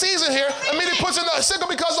end of the season here. Immediately puts in the sickle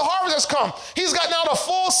because the harvest has come. He's got now the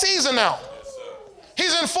full season now.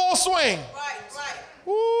 He's in full swing.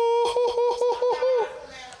 Woo-hoo-hoo-hoo-hoo.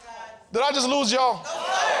 Did I just lose y'all?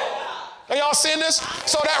 Are y'all seeing this?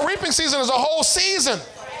 So that reaping season is a whole season.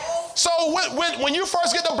 So when you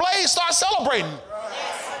first get the blade, start celebrating.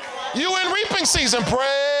 You in reaping season.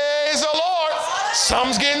 Praise the Lord.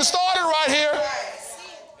 Something's getting started right here.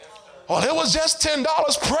 Well, it was just $10.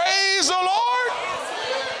 Praise the Lord.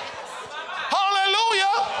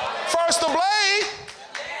 Hallelujah. First the blade.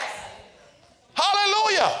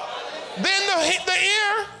 Hallelujah. Then the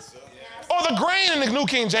ear, or the grain in the New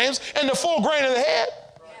King James, and the full grain in the head.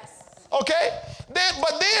 Okay?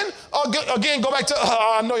 Then, again, go back to,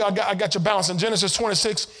 I know I got you bouncing. Genesis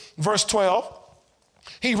 26, verse 12.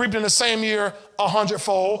 He reaped in the same year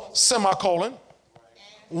 100-fold, semicolon.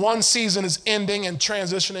 One season is ending and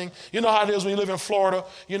transitioning. You know how it is when you live in Florida.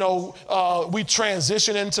 You know, we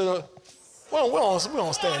transition into, well, we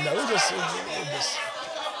don't stay in that.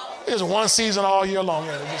 It's just one season all year long.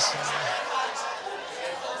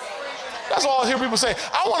 That's all I hear people say.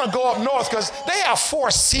 I want to go up north because they have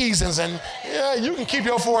 4 seasons, and yeah, you can keep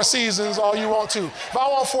your 4 seasons all you want to. If I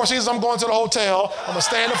want 4 seasons, I'm going to the hotel. I'm going to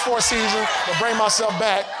stay in the 4 seasons and bring myself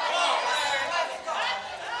back.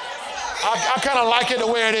 I kind of like it the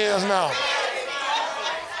way it is now.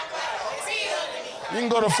 You can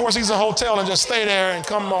go to the 4 season hotel and just stay there and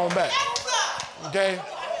come on back. Okay?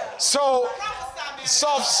 So,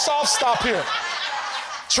 soft stop here.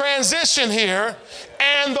 Transition here,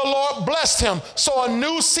 and the Lord blessed him. So a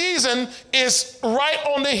new season is right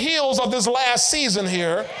on the heels of this last season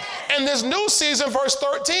here. And this new season, verse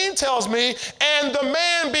 13 tells me, and the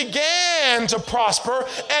man began to prosper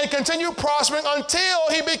and continued prospering until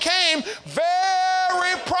he became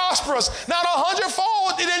very prosperous. Now the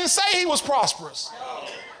 100-fold, it didn't say he was prosperous.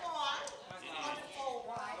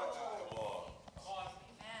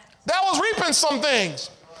 That was reaping some things.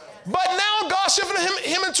 But now God shifted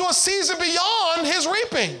him into a season beyond his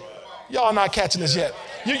reaping. Y'all not catching this yet.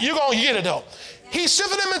 You're going to get it though. He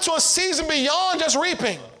shifted him into a season beyond just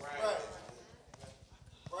reaping.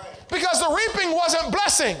 Because the reaping wasn't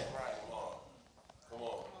blessing.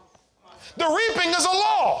 The reaping is a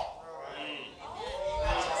law.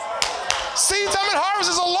 Seed time and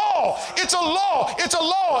harvest is a law. It's a law. It's a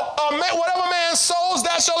law. Whatever man sows,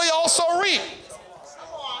 that shall he also reap.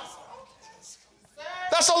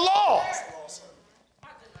 That's a law.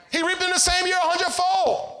 He reaped in the same year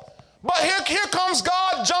 100-fold. But here comes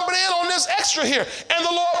God jumping in on this extra here. And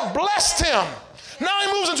the Lord blessed him. Now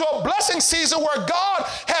he moves into a blessing season where God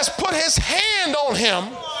has put his hand on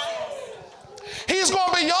him. He's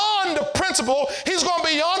going beyond the principle. He's going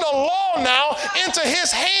beyond the law now into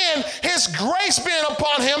his hand, his grace being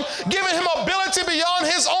upon him, giving him ability beyond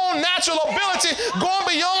his own natural ability, going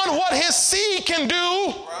beyond what his seed can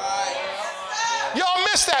do. Y'all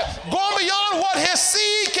missed that. Going beyond what his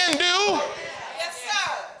seed can do. Yes,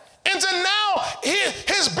 sir. Into now,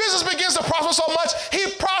 his business begins to prosper so much,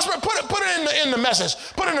 he prospered. Put it in the message.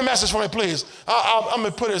 Put it in the message for me, please. I'm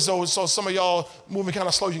going to put it so some of y'all moving kind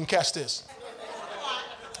of slow, you can catch this.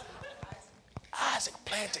 Isaac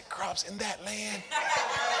planted crops in that land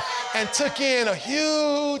and took in a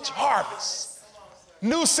huge harvest.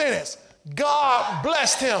 New sentence. God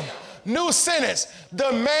blessed him. New sentence.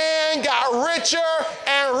 The man got richer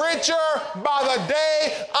and richer by the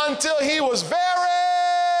day until he was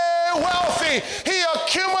very wealthy. He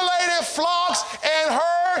accumulated flocks and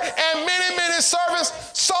herd and many, many servants,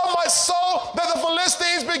 so much so that the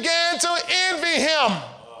Philistines began to envy him.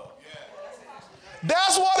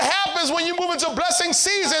 That's what happens when you move into blessing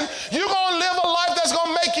season. You're going to live a life that's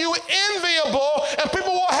going to make you enviable, and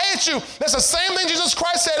people will hate you. That's the same thing Jesus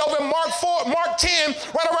Christ said over in Mark 10,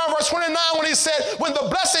 right around verse 29, when he said, when the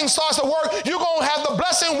blessing starts to work, you're going to have the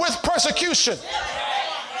blessing with persecution.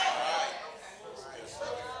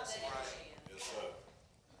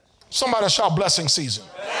 Somebody shout blessing season.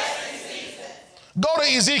 Go to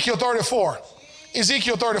Ezekiel 34.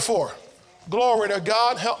 Ezekiel 34. Glory to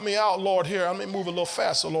God. Help me out, Lord, here. Let me move a little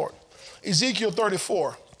faster, Lord. Ezekiel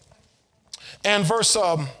 34 and verse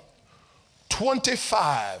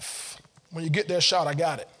 25. When you get there, shout, I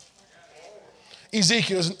got it.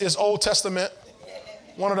 Ezekiel is Old Testament,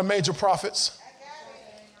 one of the major prophets.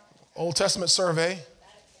 Old Testament survey.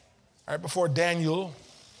 Right before Daniel.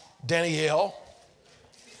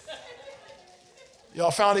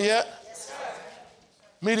 Y'all found it yet?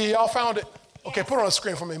 Media, y'all found it? Okay, put it on the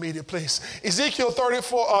screen for me, media, please. Ezekiel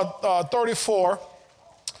 34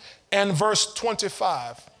 and verse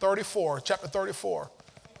 25. 34, chapter 34.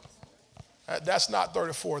 That's not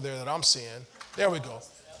 34 there that I'm seeing. There we go.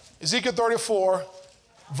 Ezekiel 34,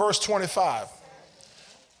 verse 25.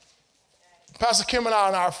 Pastor Kim and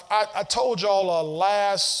I told y'all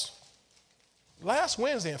last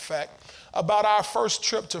Wednesday, in fact, about our first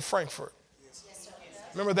trip to Frankfurt.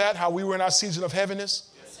 Remember that, how we were in our season of heaviness?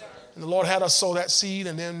 And the Lord had us sow that seed,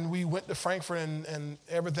 and then we went to Frankfurt, and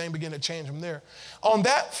everything began to change from there. On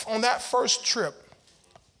that first trip,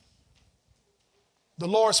 the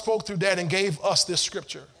Lord spoke through that and gave us this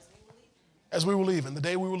scripture as we were leaving, the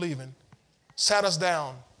day we were leaving, sat us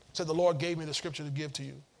down, said, the Lord gave me the scripture to give to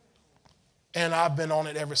you. And I've been on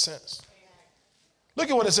it ever since. Look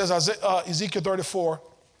at what it says, Ezekiel 34,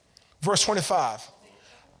 verse 25.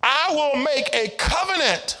 I will make a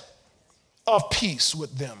covenant of peace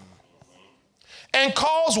with them and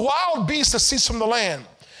cause wild beasts to cease from the land,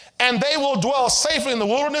 and they will dwell safely in the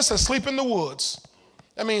wilderness and sleep in the woods.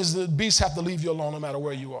 That means the beasts have to leave you alone no matter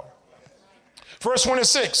where you are. Verse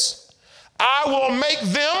 26, I will make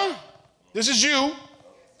them, this is you,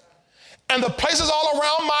 and the places all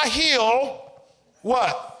around my hill,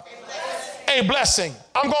 what? A blessing.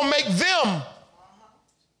 I'm going to make them.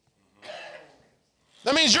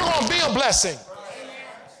 That means you're going to be a blessing.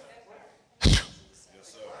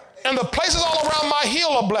 And the places all around my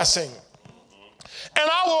hill a blessing. And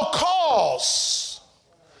I will cause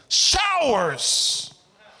showers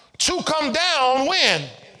to come down when?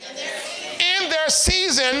 In their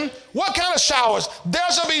season. What kind of showers? There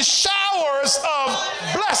shall be showers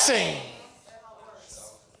of blessing.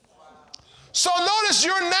 So notice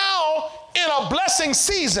you're now in a blessing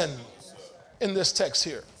season in this text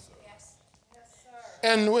here.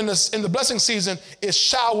 And in the blessing season, it's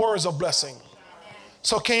showers of blessing.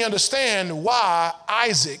 So can you understand why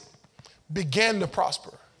Isaac began to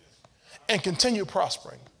prosper and continued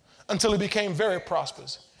prospering until he became very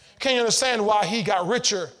prosperous? Can you understand why he got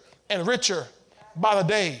richer and richer by the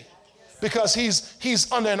day? Because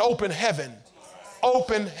he's under an open heaven.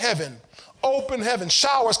 Open heaven. Open heaven.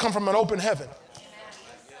 Showers come from an open heaven.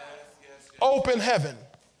 Open heaven.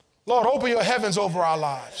 Lord, open your heavens over our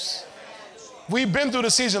lives. We've been through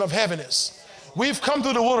the season of heaviness. We've come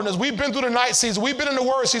through the wilderness. We've been through the night season. We've been in the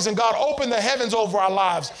word season. God, open the heavens over our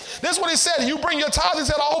lives. This is what he said. You bring your tithes. He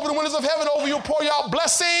said, I'll open the windows of heaven over you, pour you out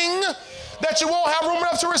blessing that you won't have room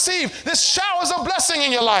enough to receive. This showers of blessing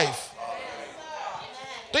in your life.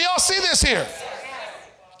 Do y'all see this here?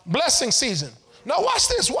 Blessing season. Now watch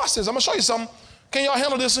this. Watch this. I'm going to show you something. Can y'all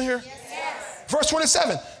handle this in here? Yes. Verse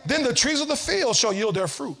 27. Then the trees of the field shall yield their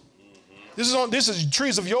fruit. This is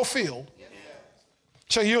trees of your field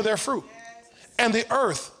shall yield their fruit. And the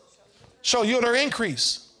earth shall yield her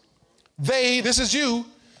increase. They, this is you,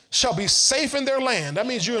 shall be safe in their land. That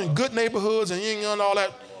means you're in good neighborhoods and you ain't on all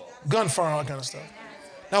that gunfire and all that kind of stuff.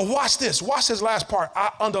 Now watch this. Watch this last part.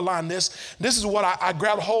 I underline this. This is what I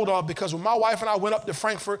grabbed hold of because when my wife and I went up to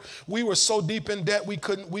Frankfurt, we were so deep in debt we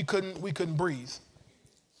couldn't breathe.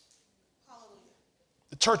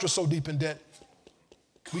 The church was so deep in debt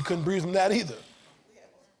we couldn't breathe from that either.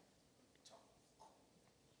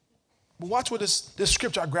 But watch what this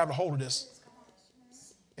scripture, I grabbed a hold of this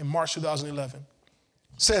in March 2011.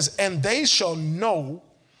 It says, and they shall know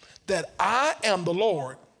that I am the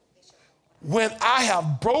Lord when I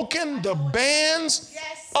have broken the bands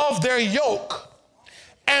of their yoke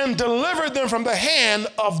and delivered them from the hand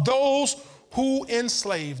of those who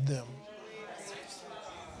enslaved them.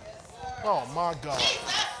 Oh my God.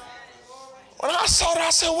 When I saw that, I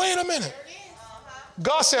said, wait a minute.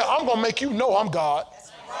 God said, I'm going to make you know I'm God.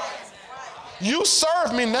 You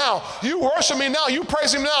serve me now. You worship me now. You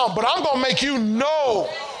praise him now. But I'm going to make you know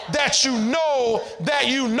that you know that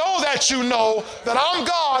you know that you know that I'm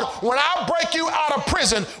God when I break you out of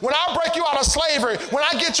prison, when I break you out of slavery, when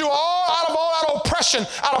I get you all out of all that oppression,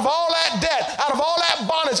 out of all that debt, out of all that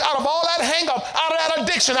bondage, out of all that hang-up, out of that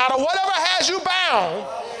addiction, out of whatever has you bound.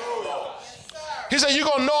 He said, you're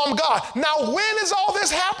going to know I'm God. Now, when is all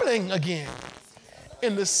this happening again?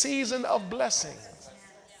 In the season of blessing.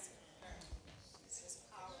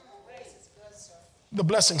 The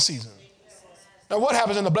blessing season. Now, what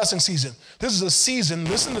happens in the blessing season? This is a season,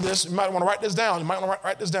 listen to this, you might want to write this down. You might want to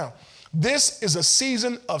write this down. This is a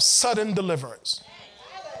season of sudden deliverance.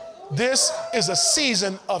 This is a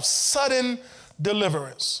season of sudden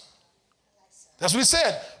deliverance. That's what he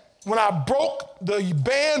said. When I broke the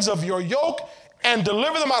bands of your yoke and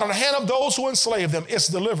delivered them out of the hand of those who enslaved them, it's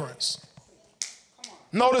deliverance.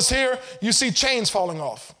 Notice here, you see chains falling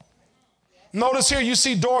off. Notice here, you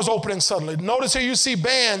see doors opening suddenly. Notice here, you see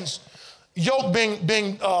bands, yoke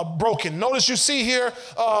being broken. Notice you see here,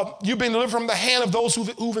 you've been delivered from the hand of those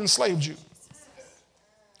who've enslaved you.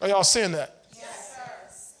 Are y'all seeing that? Yes, sir.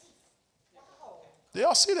 Do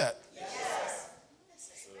y'all see that? Yes.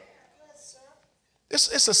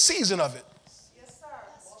 It's a season of it.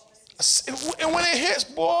 Yes, sir. And when it hits,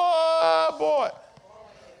 boy,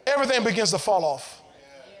 everything begins to fall off.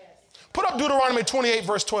 Put up Deuteronomy 28,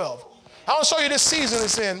 verse 12. I want to show you this season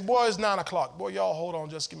it's in. Boy, it's 9 o'clock. Boy, y'all hold on.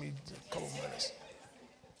 Just give me a couple of minutes.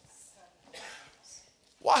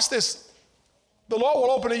 Watch this. The Lord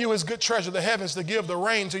will open to you his good treasure, the heavens, to give the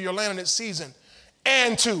rain to your land in its season.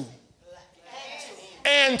 And to.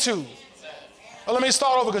 Well, let me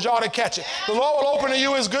start over because y'all didn't catch it. The Lord will open to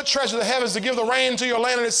you his good treasure, the heavens, to give the rain to your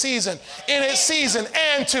land in its season. In its season,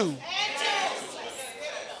 and to.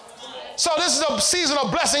 So this is a season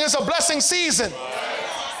of blessing. It's a blessing season.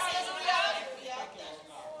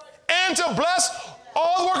 And to bless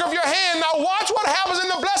all the work of your hand. Now watch what happens in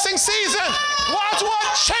the blessing season. Watch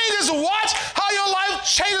what changes. Watch how your life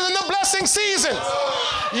changes in the blessing season.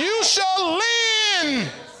 You shall lend.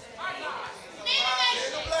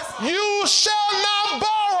 You shall not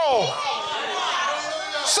borrow.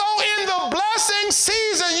 So in the blessing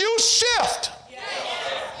season, you shift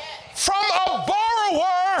from a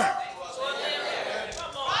borrower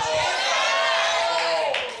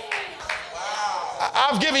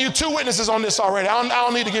I've given you 2 witnesses on this already. I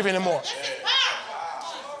don't need to give you any more.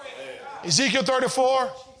 Ezekiel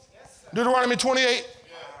 34, Deuteronomy 28.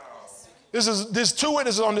 There's 2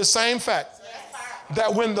 witnesses on this same fact.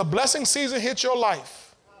 That when the blessing season hits your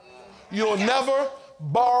life, you'll never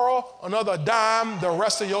borrow another dime the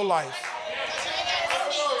rest of your life.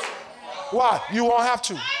 Why? You won't have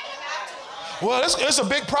to. Well, it's a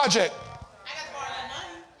big project.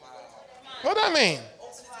 What does that mean?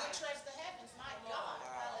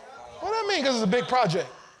 What does that mean? Because it's a big project.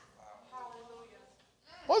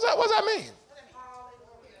 What does that mean?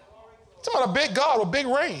 It's about a big God with big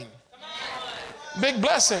rain. Big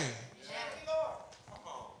blessing.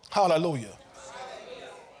 Hallelujah.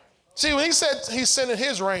 See, when he said he's sending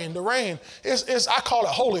his rain, the rain is I call it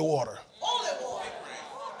holy water.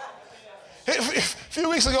 A few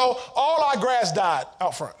weeks ago, all our grass died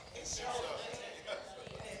out front.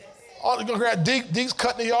 All the grass, Deke's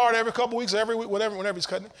cutting the yard every couple weeks, every week, whenever he's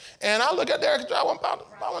cutting it. And I look at Derek, I went by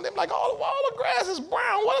them like, all the grass is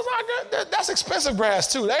brown. What is our grass? That's expensive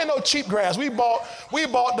grass too. That ain't no cheap grass. We bought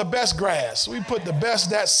the best grass. We put the best,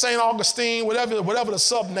 that St. Augustine, whatever the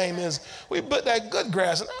sub name is. We put that good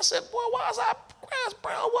grass. And I said, boy, why is our grass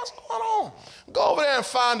brown? What's going on? Go over there and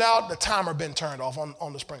find out the timer been turned off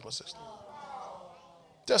on the sprinkler system.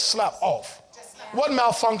 Just slap off. Wasn't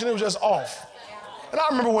malfunction, it was just off. And I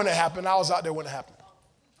remember when it happened. I was out there when it happened.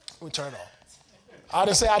 We turned it off. I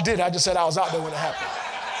didn't say I did it. I just said I was out there when it happened.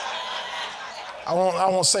 I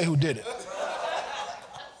won't say who did it.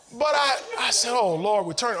 But I said, oh, Lord,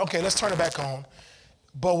 okay, let's turn it back on.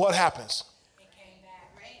 But what happens?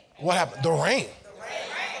 What happened? The rain.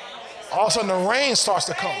 All of a sudden, the rain starts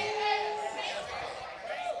to come.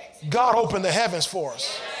 God opened the heavens for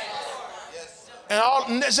us.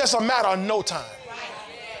 And it's just a matter of no time.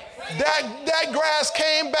 That grass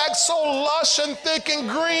came back so lush and thick and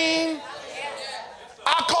green.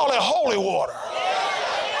 I call it holy water.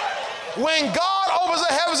 When God opens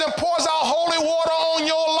the heavens and pours out holy water on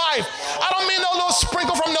your life, I don't mean no little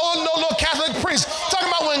sprinkle from no little Catholic priest. I'm talking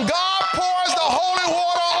about when God pours the holy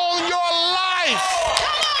water on your life,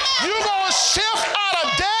 you're going to shift out of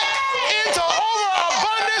debt into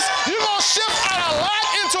overabundance. You're going to shift out of lack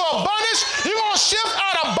into abundance. You're going to shift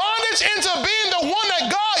out of bondage into being the one that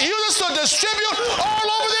God uses to distribute all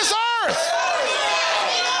over this earth.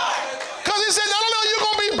 Because he said, not only are you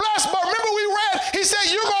going to be blessed, but remember we read, he said,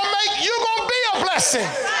 you're going to be a blessing.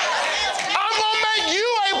 I'm going to make you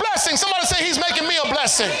a blessing. Somebody say, he's making me a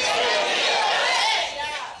blessing.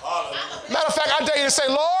 Matter of fact, I dare you to say,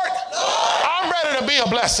 Lord, I'm ready to be a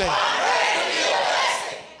blessing.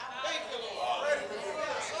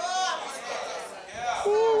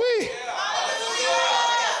 Ooh-wee.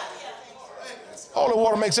 Holy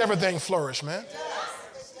water makes everything flourish, man.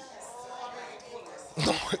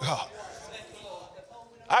 Oh my God.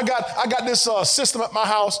 I got this system at my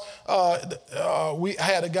house. We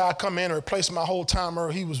had a guy come in and replace my whole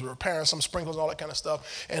timer. He was repairing some sprinklers, all that kind of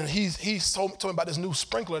stuff. And he told me about this new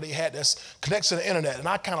sprinkler that he had that's connects to the internet. And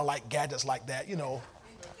I kind of like gadgets like that,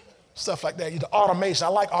 stuff like that. The automation. I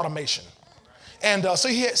like automation. And so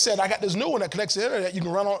he had said, I got this new one that connects to the internet. You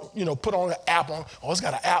can run on, put on an app on. Oh, it's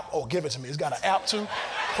got an app. Oh, give it to me. It's got an app too.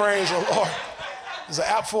 Praise the Lord. There's an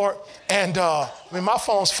app for it. And my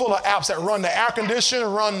phone's full of apps that run the air conditioner,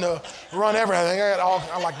 run everything.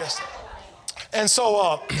 I like this. And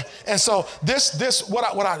so this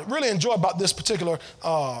what I really enjoy about this particular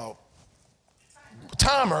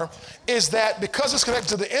timer is that because it's connected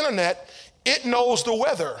to the internet, it knows the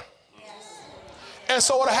weather. And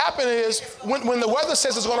so what happened is when the weather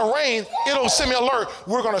says it's going to rain, it'll send me an alert.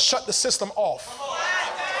 We're going to shut the system off.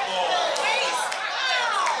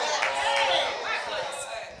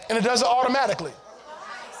 And it does it automatically.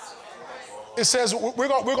 It says we're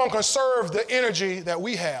going to conserve the energy that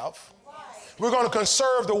we have. We're going to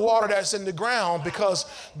conserve the water that's in the ground because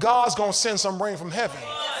God's going to send some rain from heaven.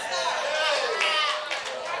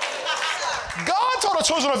 God told the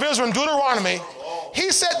children of Israel in Deuteronomy, he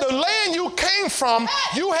said, the land you came from,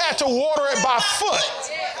 you had to water it by foot.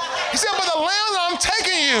 He said, but the land that I'm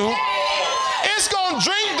taking you, it's going to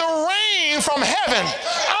drink the rain from heaven.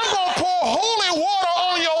 I'm going to pour holy water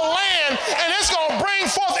on your land, and it's going to bring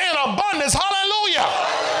forth in abundance. Hallelujah.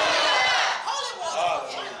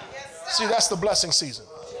 See, that's the blessing season.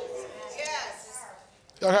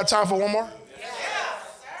 Y'all got time for one more?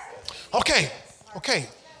 Okay.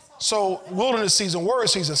 So wilderness season, word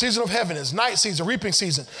season, season of heaviness, night season, reaping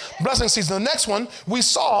season, blessing season. The next one we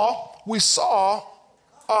saw,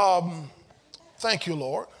 thank you,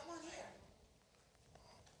 Lord.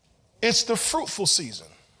 It's the fruitful season.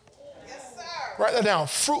 Yes, sir. Write that down,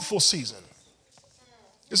 fruitful season.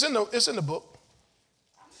 It's in the book.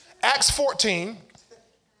 Acts 14,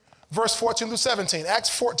 verse 14 through 17. Acts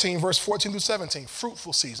 14, verse 14 through 17.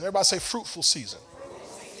 Fruitful season. Everybody say fruitful season.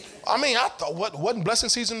 I mean, I thought, wasn't blessing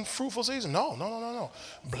season fruitful season? No.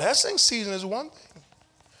 Blessing season is one thing.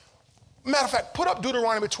 Matter of fact, put up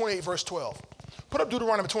Deuteronomy 28, verse 12. Put up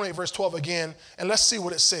Deuteronomy 28, verse 12 again, and let's see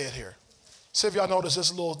what it said here. See if y'all notice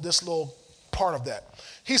this little part of that.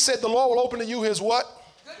 He said, the Lord will open to you his what?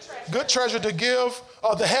 Good treasure to give,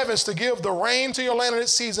 the heavens to give the rain to your land in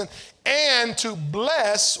its season, and to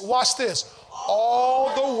bless, watch this,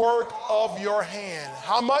 all the work of your hand.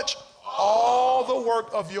 How much? All the work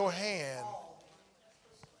of your hand.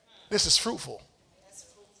 This is fruitful.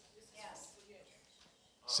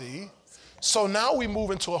 See? So now we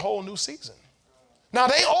move into a whole new season. Now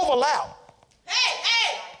they overlap.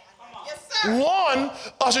 Yes, sir. One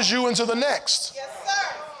ushers you into the next. Yes,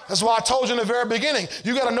 sir. That's why I told you in the very beginning,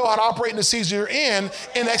 you got to know how to operate in the season you're in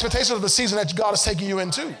the expectation of the season that God is taking you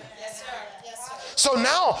into. Yes, sir. Yes, sir. So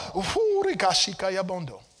now,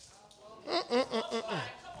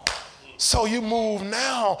 so you move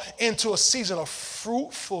now into a season of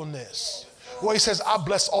fruitfulness where he says, I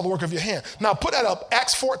bless all the work of your hand. Now put that up,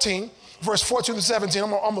 Acts 14, verse 14 to 17.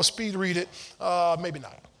 I'm going to speed read it. Maybe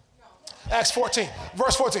not. Acts 14,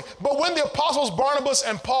 verse 14. But when the apostles Barnabas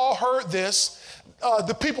and Paul heard this,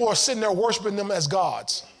 the people were sitting there worshiping them as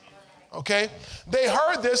gods. Okay? They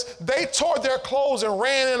heard this. They tore their clothes and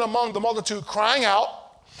ran in among the multitude, crying out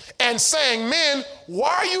and saying, men, why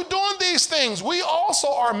are you doing these things? We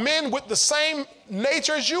also are men with the same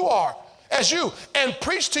nature as you, and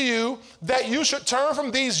preach to you that you should turn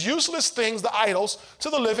from these useless things, the idols,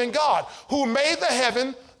 to the living God, who made the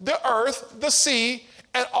heaven, the earth, the sea,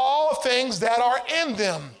 and all things that are in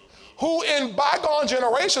them, who in bygone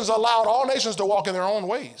generations allowed all nations to walk in their own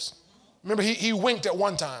ways. Remember, he winked at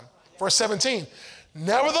one time. Verse 17,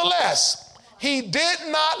 nevertheless, he did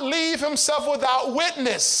not leave himself without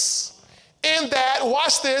witness in that,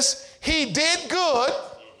 watch this, he did good,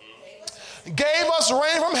 gave us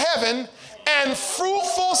rain from heaven and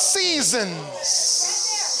fruitful seasons.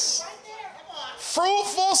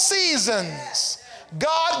 Fruitful seasons.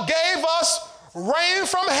 God gave us rain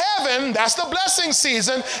from heaven, that's the blessing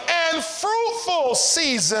season, and fruitful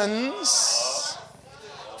seasons,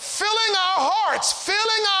 filling our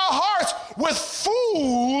hearts with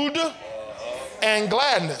food and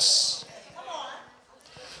gladness.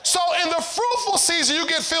 So in the fruitful season, you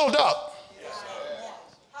get filled up.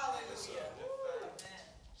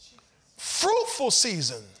 Fruitful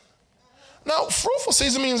season. Now, fruitful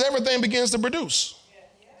season means everything begins to produce.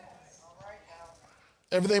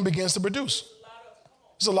 Everything begins to produce.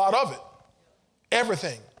 There's a lot of it.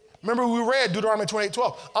 Everything. Remember we read Deuteronomy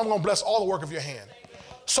 28:12. I'm going to bless all the work of your hand.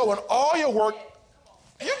 So when all your work,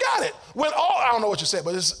 you got it. I don't know what you said,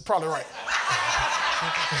 but it's probably right.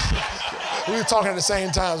 We were talking at the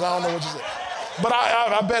same time, so I don't know what you said. But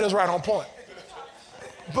I bet it's right on point.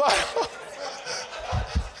 But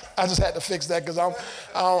I just had to fix that because I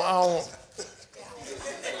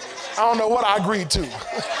don't know what I agreed to.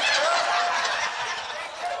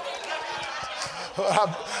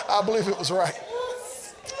 I believe it was right.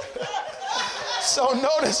 So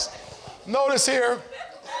notice here.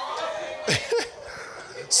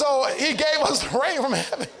 So he gave us the rain from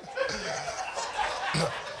heaven.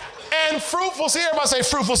 And fruitful, see everybody say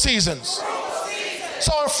fruitful seasons.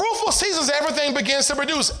 So in fruitful seasons, everything begins to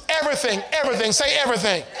produce. Everything, say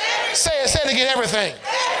everything. Say it again, everything.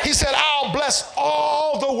 He said, I'll bless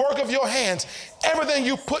all the work of your hands. Everything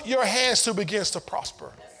you put your hands to begins to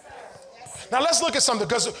prosper. Now let's look at something,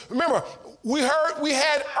 because remember, we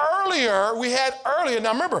had earlier,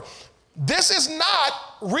 now remember, this is not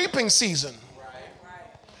reaping season.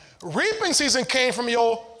 Reaping season came from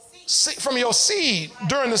your seed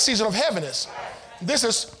during the season of heaviness. This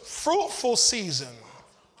is fruitful season.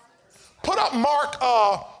 Put up Mark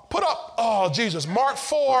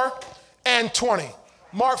 4 and 20.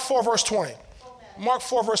 Mark 4 verse 20. Mark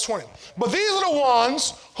 4 verse 20. But these are the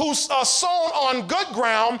ones who are sown on good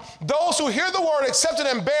ground, those who hear the word, accept it,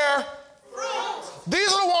 and bear fruit.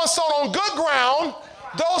 These are the ones sown on good ground,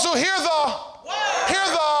 those who hear the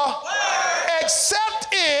word, accept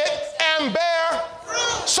it, and bear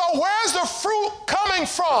fruit. So where's the fruit coming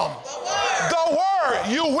from? The word.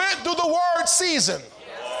 You went through the word season.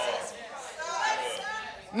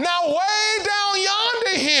 Now way down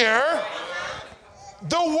yonder here,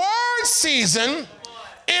 the word season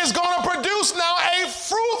is going to produce now a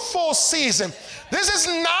fruitful season. This is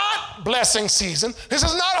not blessing season. This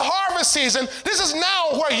is not harvest season. This is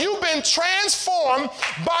now where you've been transformed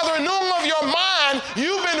by the renewing of your mind.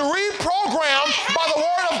 You've been reprogrammed by the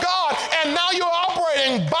word of God, and now you're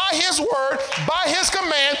operating by his word, by his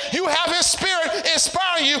command. You have his spirit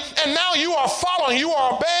inspiring you, and now you are following. You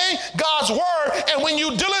are obeying God's word, and when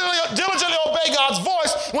you diligently obey God's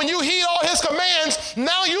voice, when you heed all his commands,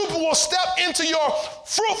 now you will step into your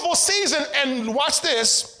fruitful season. And watch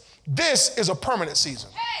this. This is a permanent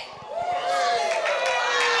season.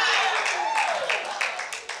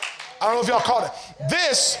 I don't know if y'all caught it.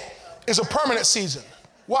 This is a permanent season.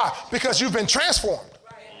 Why? Because you've been transformed.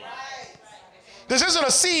 This isn't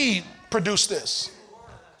a seed produced this.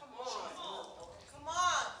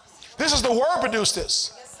 This is the word produced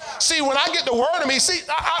this. See, when I get the word in me, see,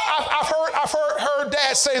 I've heard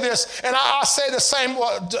Dad say this, and I say the same,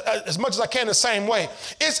 as much as I can, the same way.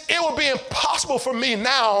 It would be impossible for me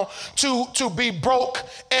now to be broke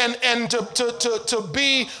and to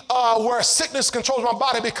be where sickness controls my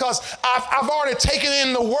body, because I've already taken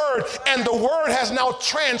in the word, and the word has now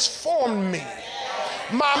transformed me.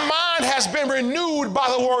 My mind has been renewed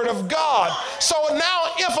by the word of God. So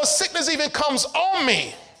now if a sickness even comes on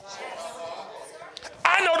me,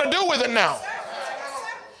 I know what to do with it now.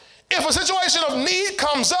 If a situation of need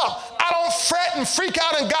comes up, I don't fret and freak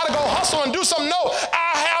out and got to go hustle and do something. No,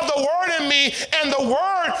 I have the word in me, and the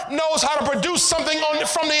word knows how to produce something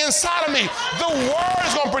from the inside of me. The word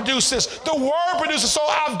is going to produce this. The word produces. So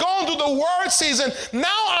I've gone through the word season.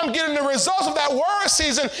 Now I'm getting the results of that word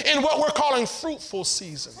season in what we're calling fruitful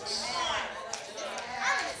seasons.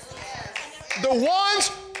 The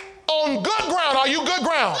ones on good ground. Are you good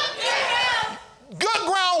ground? Good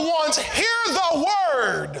ground ones hear the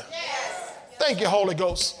word. Yes. Thank you, Holy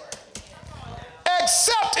Ghost.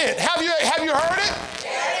 Accept it. Have you heard it?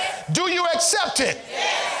 Yes. Do you accept it?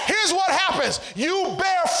 Yes. Here's what happens. You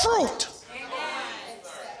bear fruit.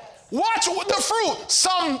 Watch the fruit.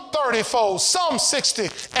 Some 30-fold, some 60,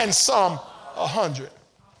 and some 100.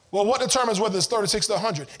 Well, what determines whether it's 30, 60, or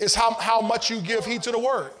 100 is how much you give heed to the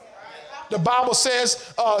word. The Bible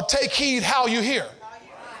says, take heed how you hear.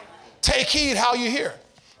 Take heed how you hear.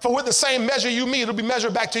 For with the same measure you meet, it'll be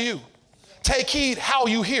measured back to you. Take heed how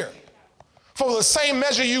you hear. For the same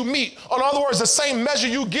measure you meet, in other words, the same measure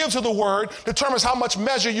you give to the word determines how much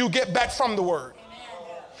measure you get back from the word.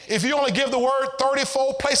 If you only give the word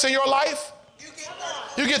 30-fold place in your life,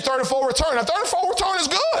 you get 30-fold return. Now, 30-fold return is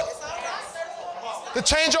good. To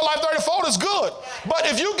change your life 30-fold is good. But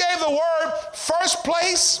if you gave the word first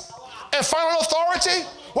place and final authority,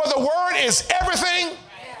 where the word is everything,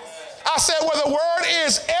 I said where the word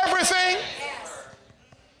is everything,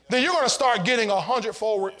 then you're going to start getting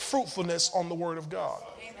 100-fold fruitfulness on the word of God.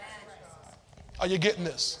 Are you getting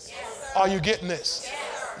this? Are you getting this?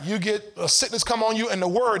 You get a sickness come on you, and the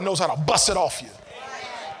word knows how to bust it off you.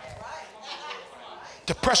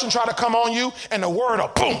 Depression try to come on you, and the word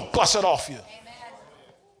will boom, bust it off you.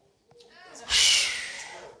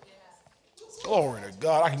 Glory to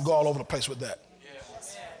God. I can go all over the place with that.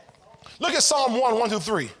 Look at Psalm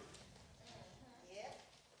 1:1-3.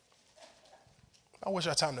 I wish I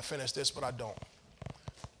had time to finish this, but I don't.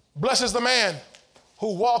 Blessed is the man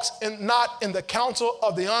who walks not in the counsel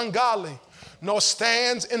of the ungodly, nor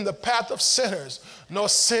stands in the path of sinners, nor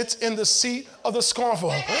sits in the seat of the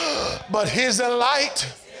scornful. But his delight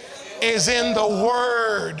is in the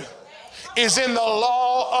word, is in the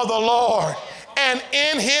law of the Lord. And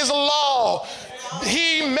in his law,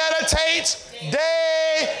 he meditates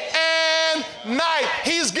day and night.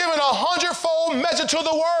 He's given 100-fold measure to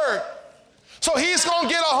the word. So he's going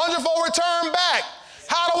to get 100-fold return back.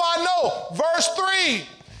 How do I know? Verse 3,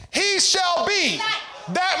 he shall be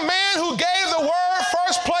that man who gave the word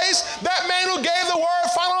first place, that man who gave the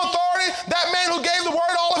word final authority, that man who gave the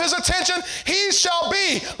word all of his attention. He shall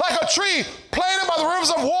be like a tree planted by the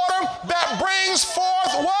rivers of water that brings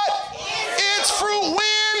forth what? Its fruit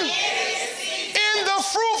when? In the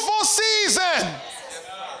fruitful season.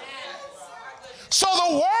 So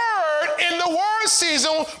the word in the word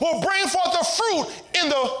season will bring forth the fruit in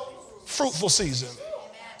the fruitful season.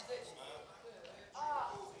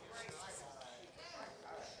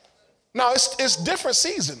 Now, it's different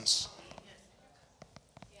seasons.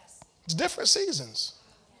 It's different seasons.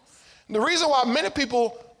 And the reason why many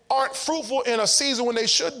people aren't fruitful in a season when they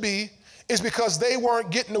should be is because they weren't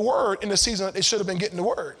getting the word in the season that they should have been getting the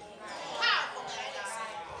word.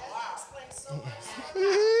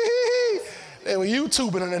 They were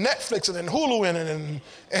YouTubing and Netflixing and Huluing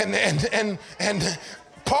and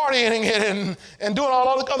partying it and doing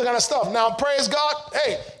all the other kind of stuff. Now, praise God.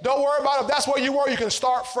 Hey, don't worry about it. If that's where you were, you can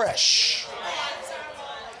start fresh.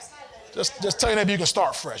 Just tell your neighbor you can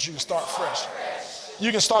start fresh. You can start fresh.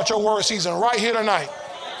 You can start your word season right here tonight.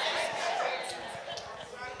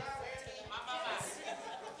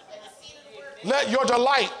 Let your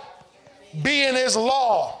delight be in his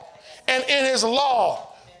law, and in his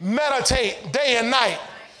law meditate day and night.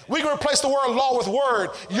 We can replace the word law with word.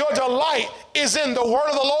 Your delight is in the word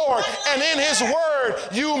of the Lord, and in his word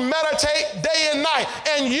you meditate day and night,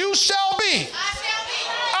 and you shall be.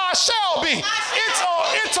 I shall be.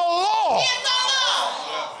 It's a law.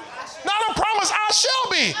 Not a promise. I shall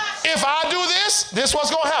be. If I do this, this is what's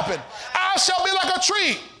going to happen. I shall be like a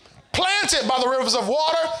tree planted by the rivers of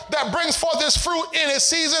water that brings forth its fruit in its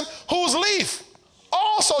season, whose leaf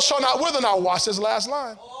also shall not wither. Now watch this last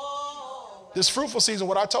line. This fruitful season,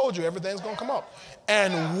 what I told you, everything's going to come up.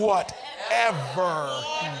 And whatever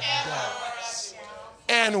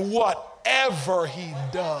he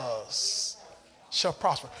does shall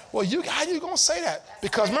prosper. Well, how you going to say that?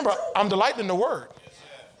 Because remember, I'm delighting in the word.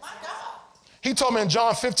 He told me in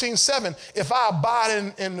John 15:7, if I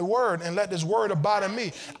abide in the word and let this word abide in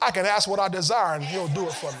me, I can ask what I desire and he'll do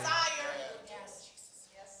it for me.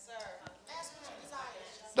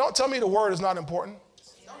 Don't tell me the word is not important.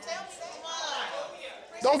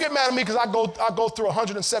 Don't get mad at me because I go through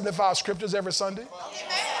 175 scriptures every Sunday.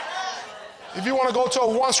 If you want to go to a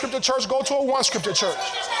one scripture church, go to a one scripture church.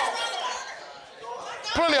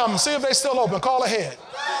 Plenty of them. See if they're still open. Call ahead.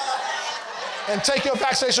 And take your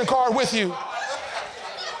vaccination card with you.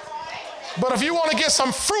 But if you want to get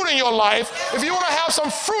some fruit in your life, if you want to have some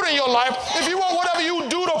fruit in your life, if you want whatever you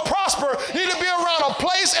do to prosper, you need to be around a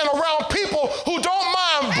place and around people who don't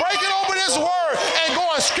mind breaking open his word and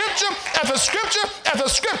going scripture after scripture after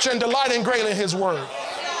scripture and delighting greatly in his word.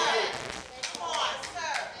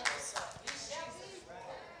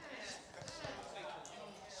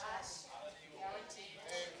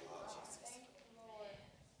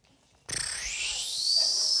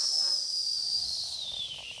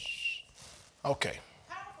 Okay.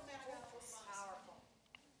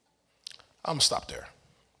 I'm going to stop there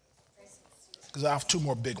because I have two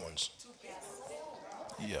more big ones.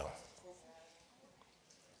 Yeah.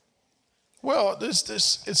 Well, it's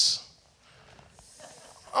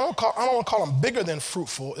I don't want to call them bigger than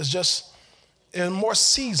fruitful. It's just in more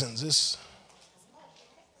seasons. It's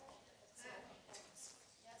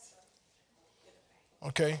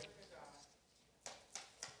okay.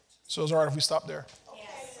 So it's all right if we stop there?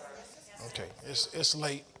 Okay, it's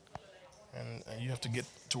late, and you have to get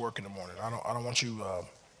to work in the morning. I don't want you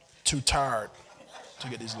too tired to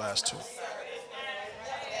get these last two.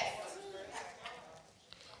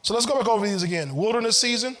 So let's go back over these again. Wilderness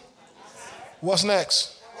season. What's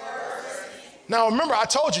next? Now remember, I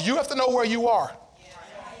told you have to know where you are.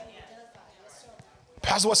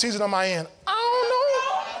 Pastor, what season am I in? I don't know.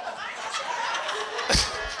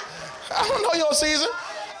 I don't know your season.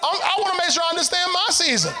 I want to make sure I understand my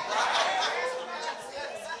season.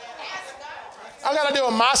 I got to deal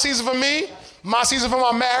with my season for me, my season for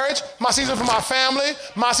my marriage, my season for my family,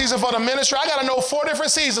 my season for the ministry. I got to know 4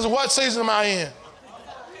 different seasons. What season am I in?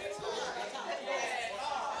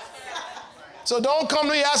 So don't come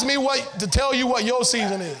to me ask me to tell you what your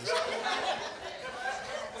season is.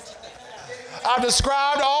 I've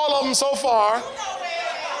described all of them so far.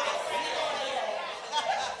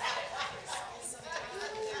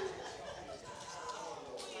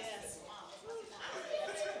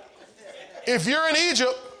 If you're in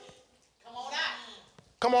Egypt,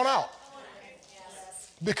 come on out.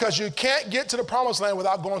 Because you can't get to the promised land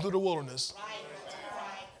without going through the wilderness.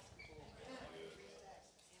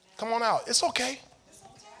 Come on out. It's okay.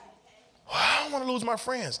 Well, I don't want to lose my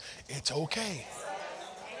friends. It's okay.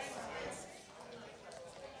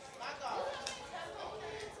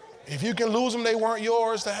 If you can lose them, they weren't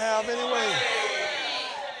yours to have anyway.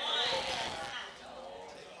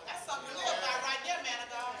 That's something to live by right there, man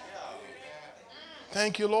of God.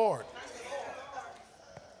 Thank you, Lord.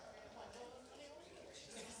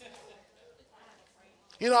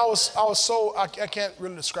 You know, I can't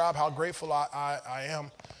really describe how grateful I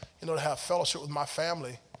am, to have fellowship with my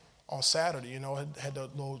family on Saturday. Had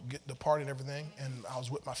the party and everything, and I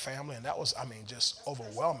was with my family, and that was, just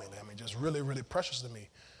overwhelming. Just really, really precious to me.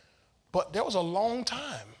 But there was a long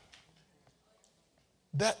time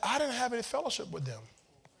that I didn't have any fellowship with them.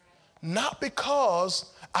 Not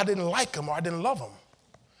because I didn't like them or I didn't love them,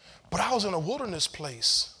 but I was in a wilderness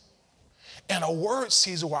place and a word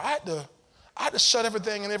season where I had to shut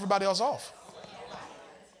everything and everybody else off.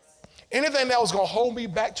 Anything that was going to hold me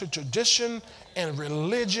back to tradition and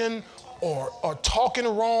religion or talking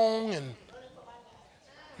wrong, and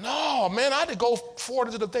no, man, I had to go forward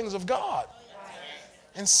into the things of God.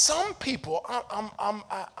 And some people,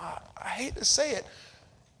 I hate to say it,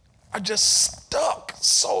 are just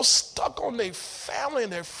so stuck on their family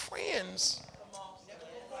and their friends,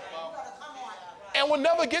 and will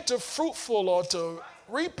never get to fruitful or to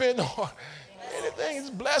reaping or anything. It's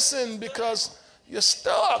blessing because you're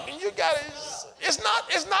stuck and you got it. It's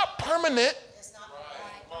not permanent.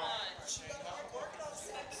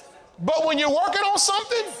 But when you're working on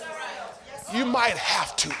something, you might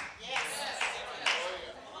have to.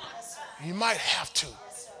 You might have to.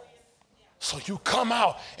 So you come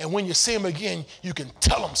out, and when you see them again, you can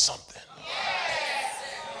tell them something.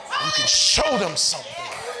 You can show them something.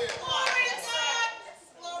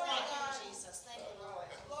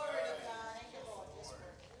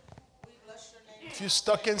 If you're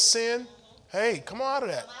stuck in sin, hey, come out of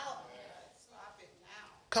that.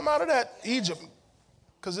 Come out of that Egypt,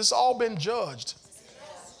 because it's all been judged.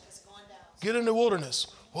 Get in the wilderness.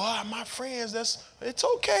 Well, my friends, it's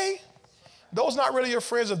okay. Those not really your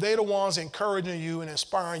friends if they're the ones encouraging you and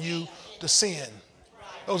inspiring you to sin.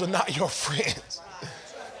 Those are not your friends.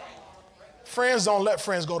 Friends don't let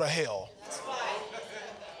friends go to hell.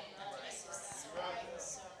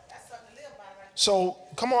 So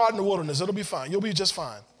come on out in the wilderness. It'll be fine. You'll be just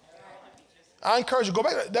fine. I encourage you, go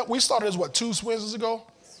back. We started this, 2 Wednesdays ago?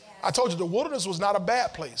 I told you the wilderness was not a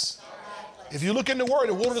bad place. If you look in the Word,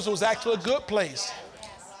 the wilderness was actually a good place.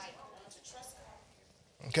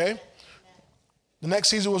 Okay? The next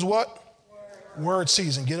season was what? Word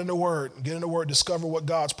season. Get in the Word. Get in the Word. Discover what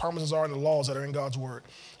God's promises are and the laws that are in God's Word.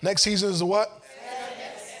 Next season is the what?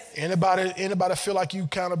 Anybody feel like you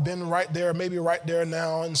kind of been right there, maybe right there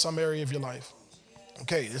now in some area of your life?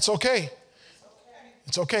 Okay, it's okay.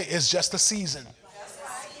 It's okay. It's just a season.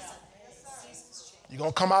 You're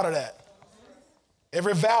going to come out of that.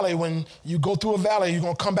 Every valley, when you go through a valley, you're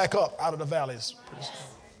going to come back up out of the valleys.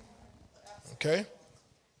 Okay?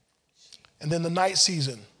 And then the night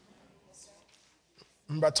season.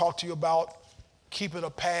 Remember I talked to you about keeping a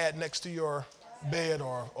pad next to your bed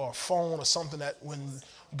or a phone or something that when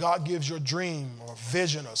God gives you a dream or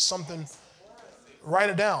vision or something, write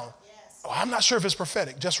it down. Oh, I'm not sure if it's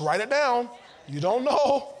prophetic. Just write it down. You don't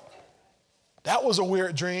know. That was a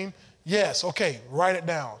weird dream. Yes, okay, write it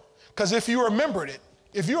down. Because if you remembered it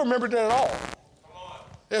at all,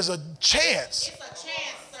 there's a chance. It's a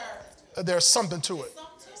chance, sir. That there's something to it.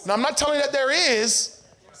 Now, I'm not telling you that there is.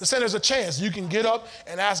 I'm saying there's a chance. You can get up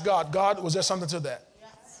and ask God, God, was there something to that?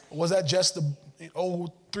 Was that just the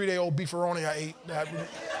old 3-day-old beefaroni I ate that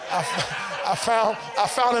I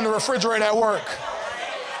found in the refrigerator at work?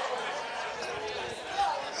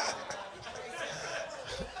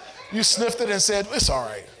 You sniffed it and said, it's all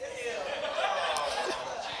right.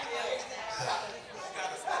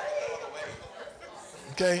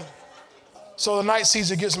 Okay? So the night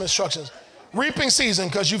season gives some instructions. Reaping season,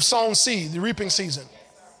 because you've sown seed, the reaping season.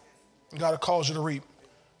 God calls you to reap.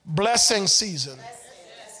 Blessing season.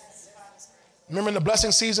 Remember in the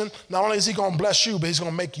blessing season, not only is he going to bless you, but he's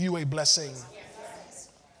going to make you a blessing.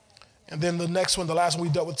 And then the next one, the last one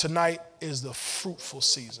we dealt with tonight, is the fruitful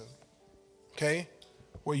season. Okay?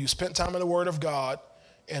 Where you spent time in the Word of God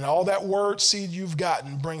And all that word seed you've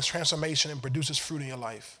gotten brings transformation and produces fruit in your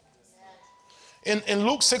life. In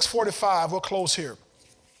Luke 6:45, we'll close here.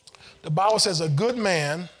 The Bible says a good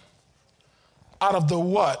man out of the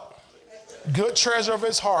what? Good treasure of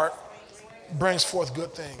his heart brings forth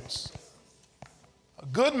good things. A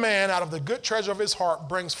good man out of the good treasure of his heart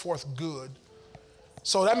brings forth good.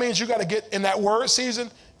 So that means you got to get in that word season,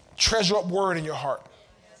 treasure up word in your heart.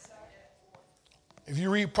 If you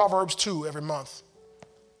read Proverbs 2 every month,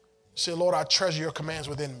 say, Lord, I treasure your commands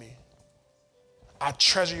within me. I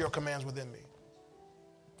treasure your commands within me.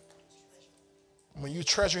 When you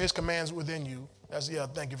treasure his commands within you,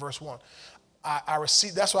 thank you, verse 1. I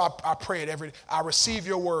receive, that's why I pray it every day. I receive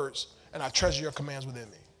your words and I treasure your commands within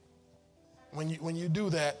me. When you do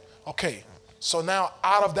that, okay, so now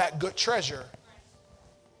out of that good treasure,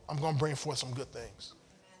 I'm going to bring forth some good things.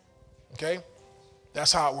 Okay?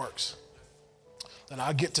 That's how it works. Then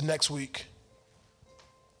I'll get to next week.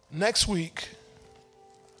 Next week,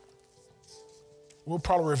 we'll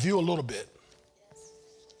probably review a little bit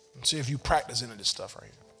and see if you practice any of this stuff right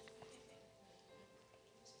here.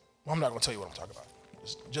 Well, I'm not going to tell you what I'm talking about.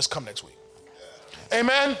 Just come next week.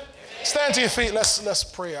 Amen? Stand to your feet. Let's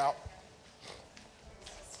pray out.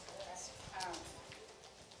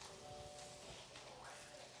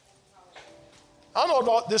 I don't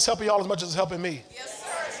know if this helping y'all as much as it's helping me. Yes, sir.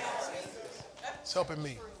 It's helping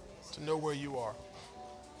me to know where you are.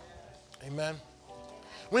 Amen.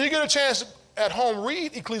 When you get a chance at home,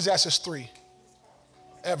 read Ecclesiastes 3.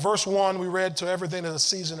 At verse 1, we read, to everything is a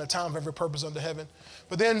season, a time for every purpose under heaven.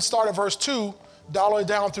 But then start at verse 2, all the way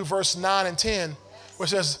down through verse 9 and 10, where it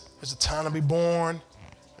says, there's a time to be born,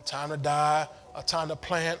 a time to die, a time to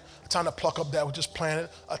plant, a time to pluck up that which is planted,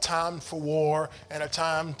 a time for war, and a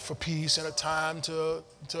time for peace, and a time to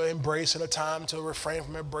embrace, and a time to refrain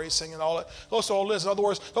from embracing, and all that. Those are all lists. In other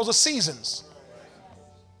words, those are seasons.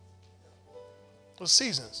 Those are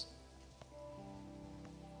seasons.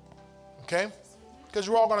 Okay? Because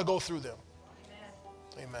we're all going to go through them.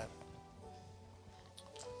 Amen.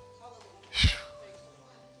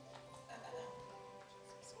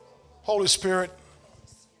 Holy Spirit,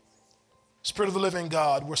 Spirit of the living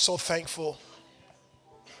God, we're so thankful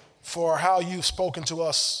for how you've spoken to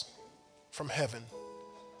us from heaven.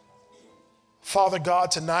 Father God,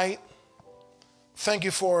 tonight, thank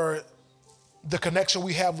you for the connection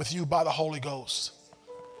we have with you by the Holy Ghost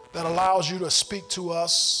that allows you to speak to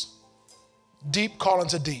us deep calling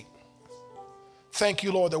to deep. Thank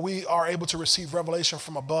you, Lord, that we are able to receive revelation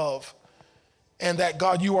from above and that,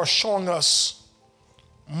 God, you are showing us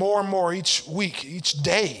more and more each week, each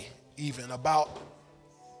day even, about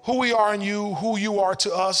who we are in you, who you are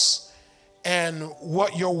to us, and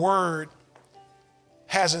what your word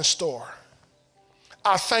has in store.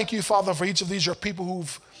 I thank you, Father, for each of these, your people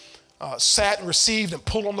who've sat and received and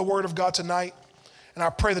pulled on the word of God tonight. And I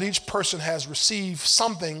pray that each person has received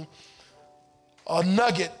something, a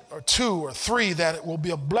nugget or two or three, that it will be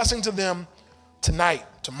a blessing to them tonight,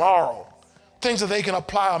 tomorrow, things that they can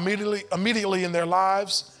apply immediately in their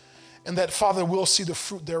lives, and that, Father, we'll see the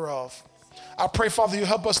fruit thereof. I pray, Father, you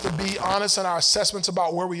help us to be honest in our assessments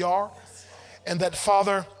about where we are, and that,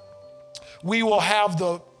 Father, we will have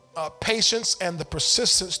the patience and the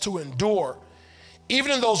persistence to endure,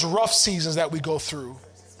 even in those rough seasons that we go through,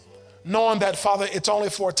 knowing that, Father, it's only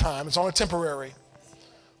for a time, it's only temporary,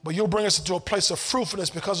 but you'll bring us into a place of fruitfulness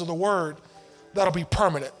because of the word that'll be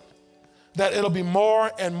permanent, that it'll be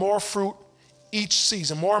more and more fruit each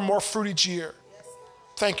season, more and more fruit each year.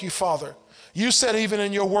 Thank you, Father. You said even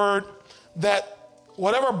in your word that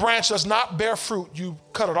whatever branch does not bear fruit, you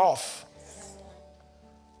cut it off.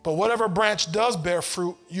 But whatever branch does bear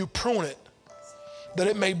fruit, you prune it, that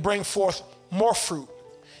it may bring forth more fruit.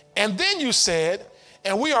 And then you said,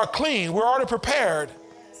 and we are clean, we're already prepared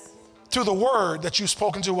through the word that you've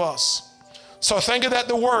spoken to us. So thank you that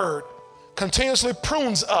the word continuously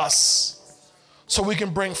prunes us so we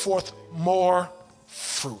can bring forth more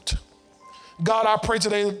fruit. God, I pray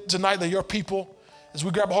tonight that your people, as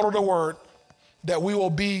we grab hold of the word, that we will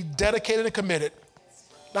be dedicated and committed,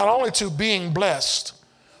 not only to being blessed,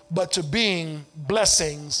 but to being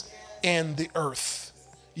blessings in the earth.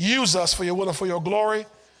 Use us for your will and for your glory.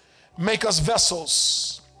 Make us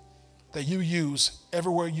vessels that you use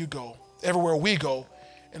everywhere you go, everywhere we go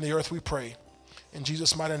in the earth, we pray. In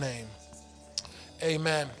Jesus' mighty name,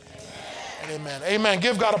 amen. And amen. Amen.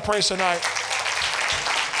 Give God a praise tonight.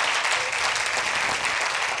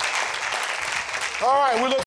 All right, we look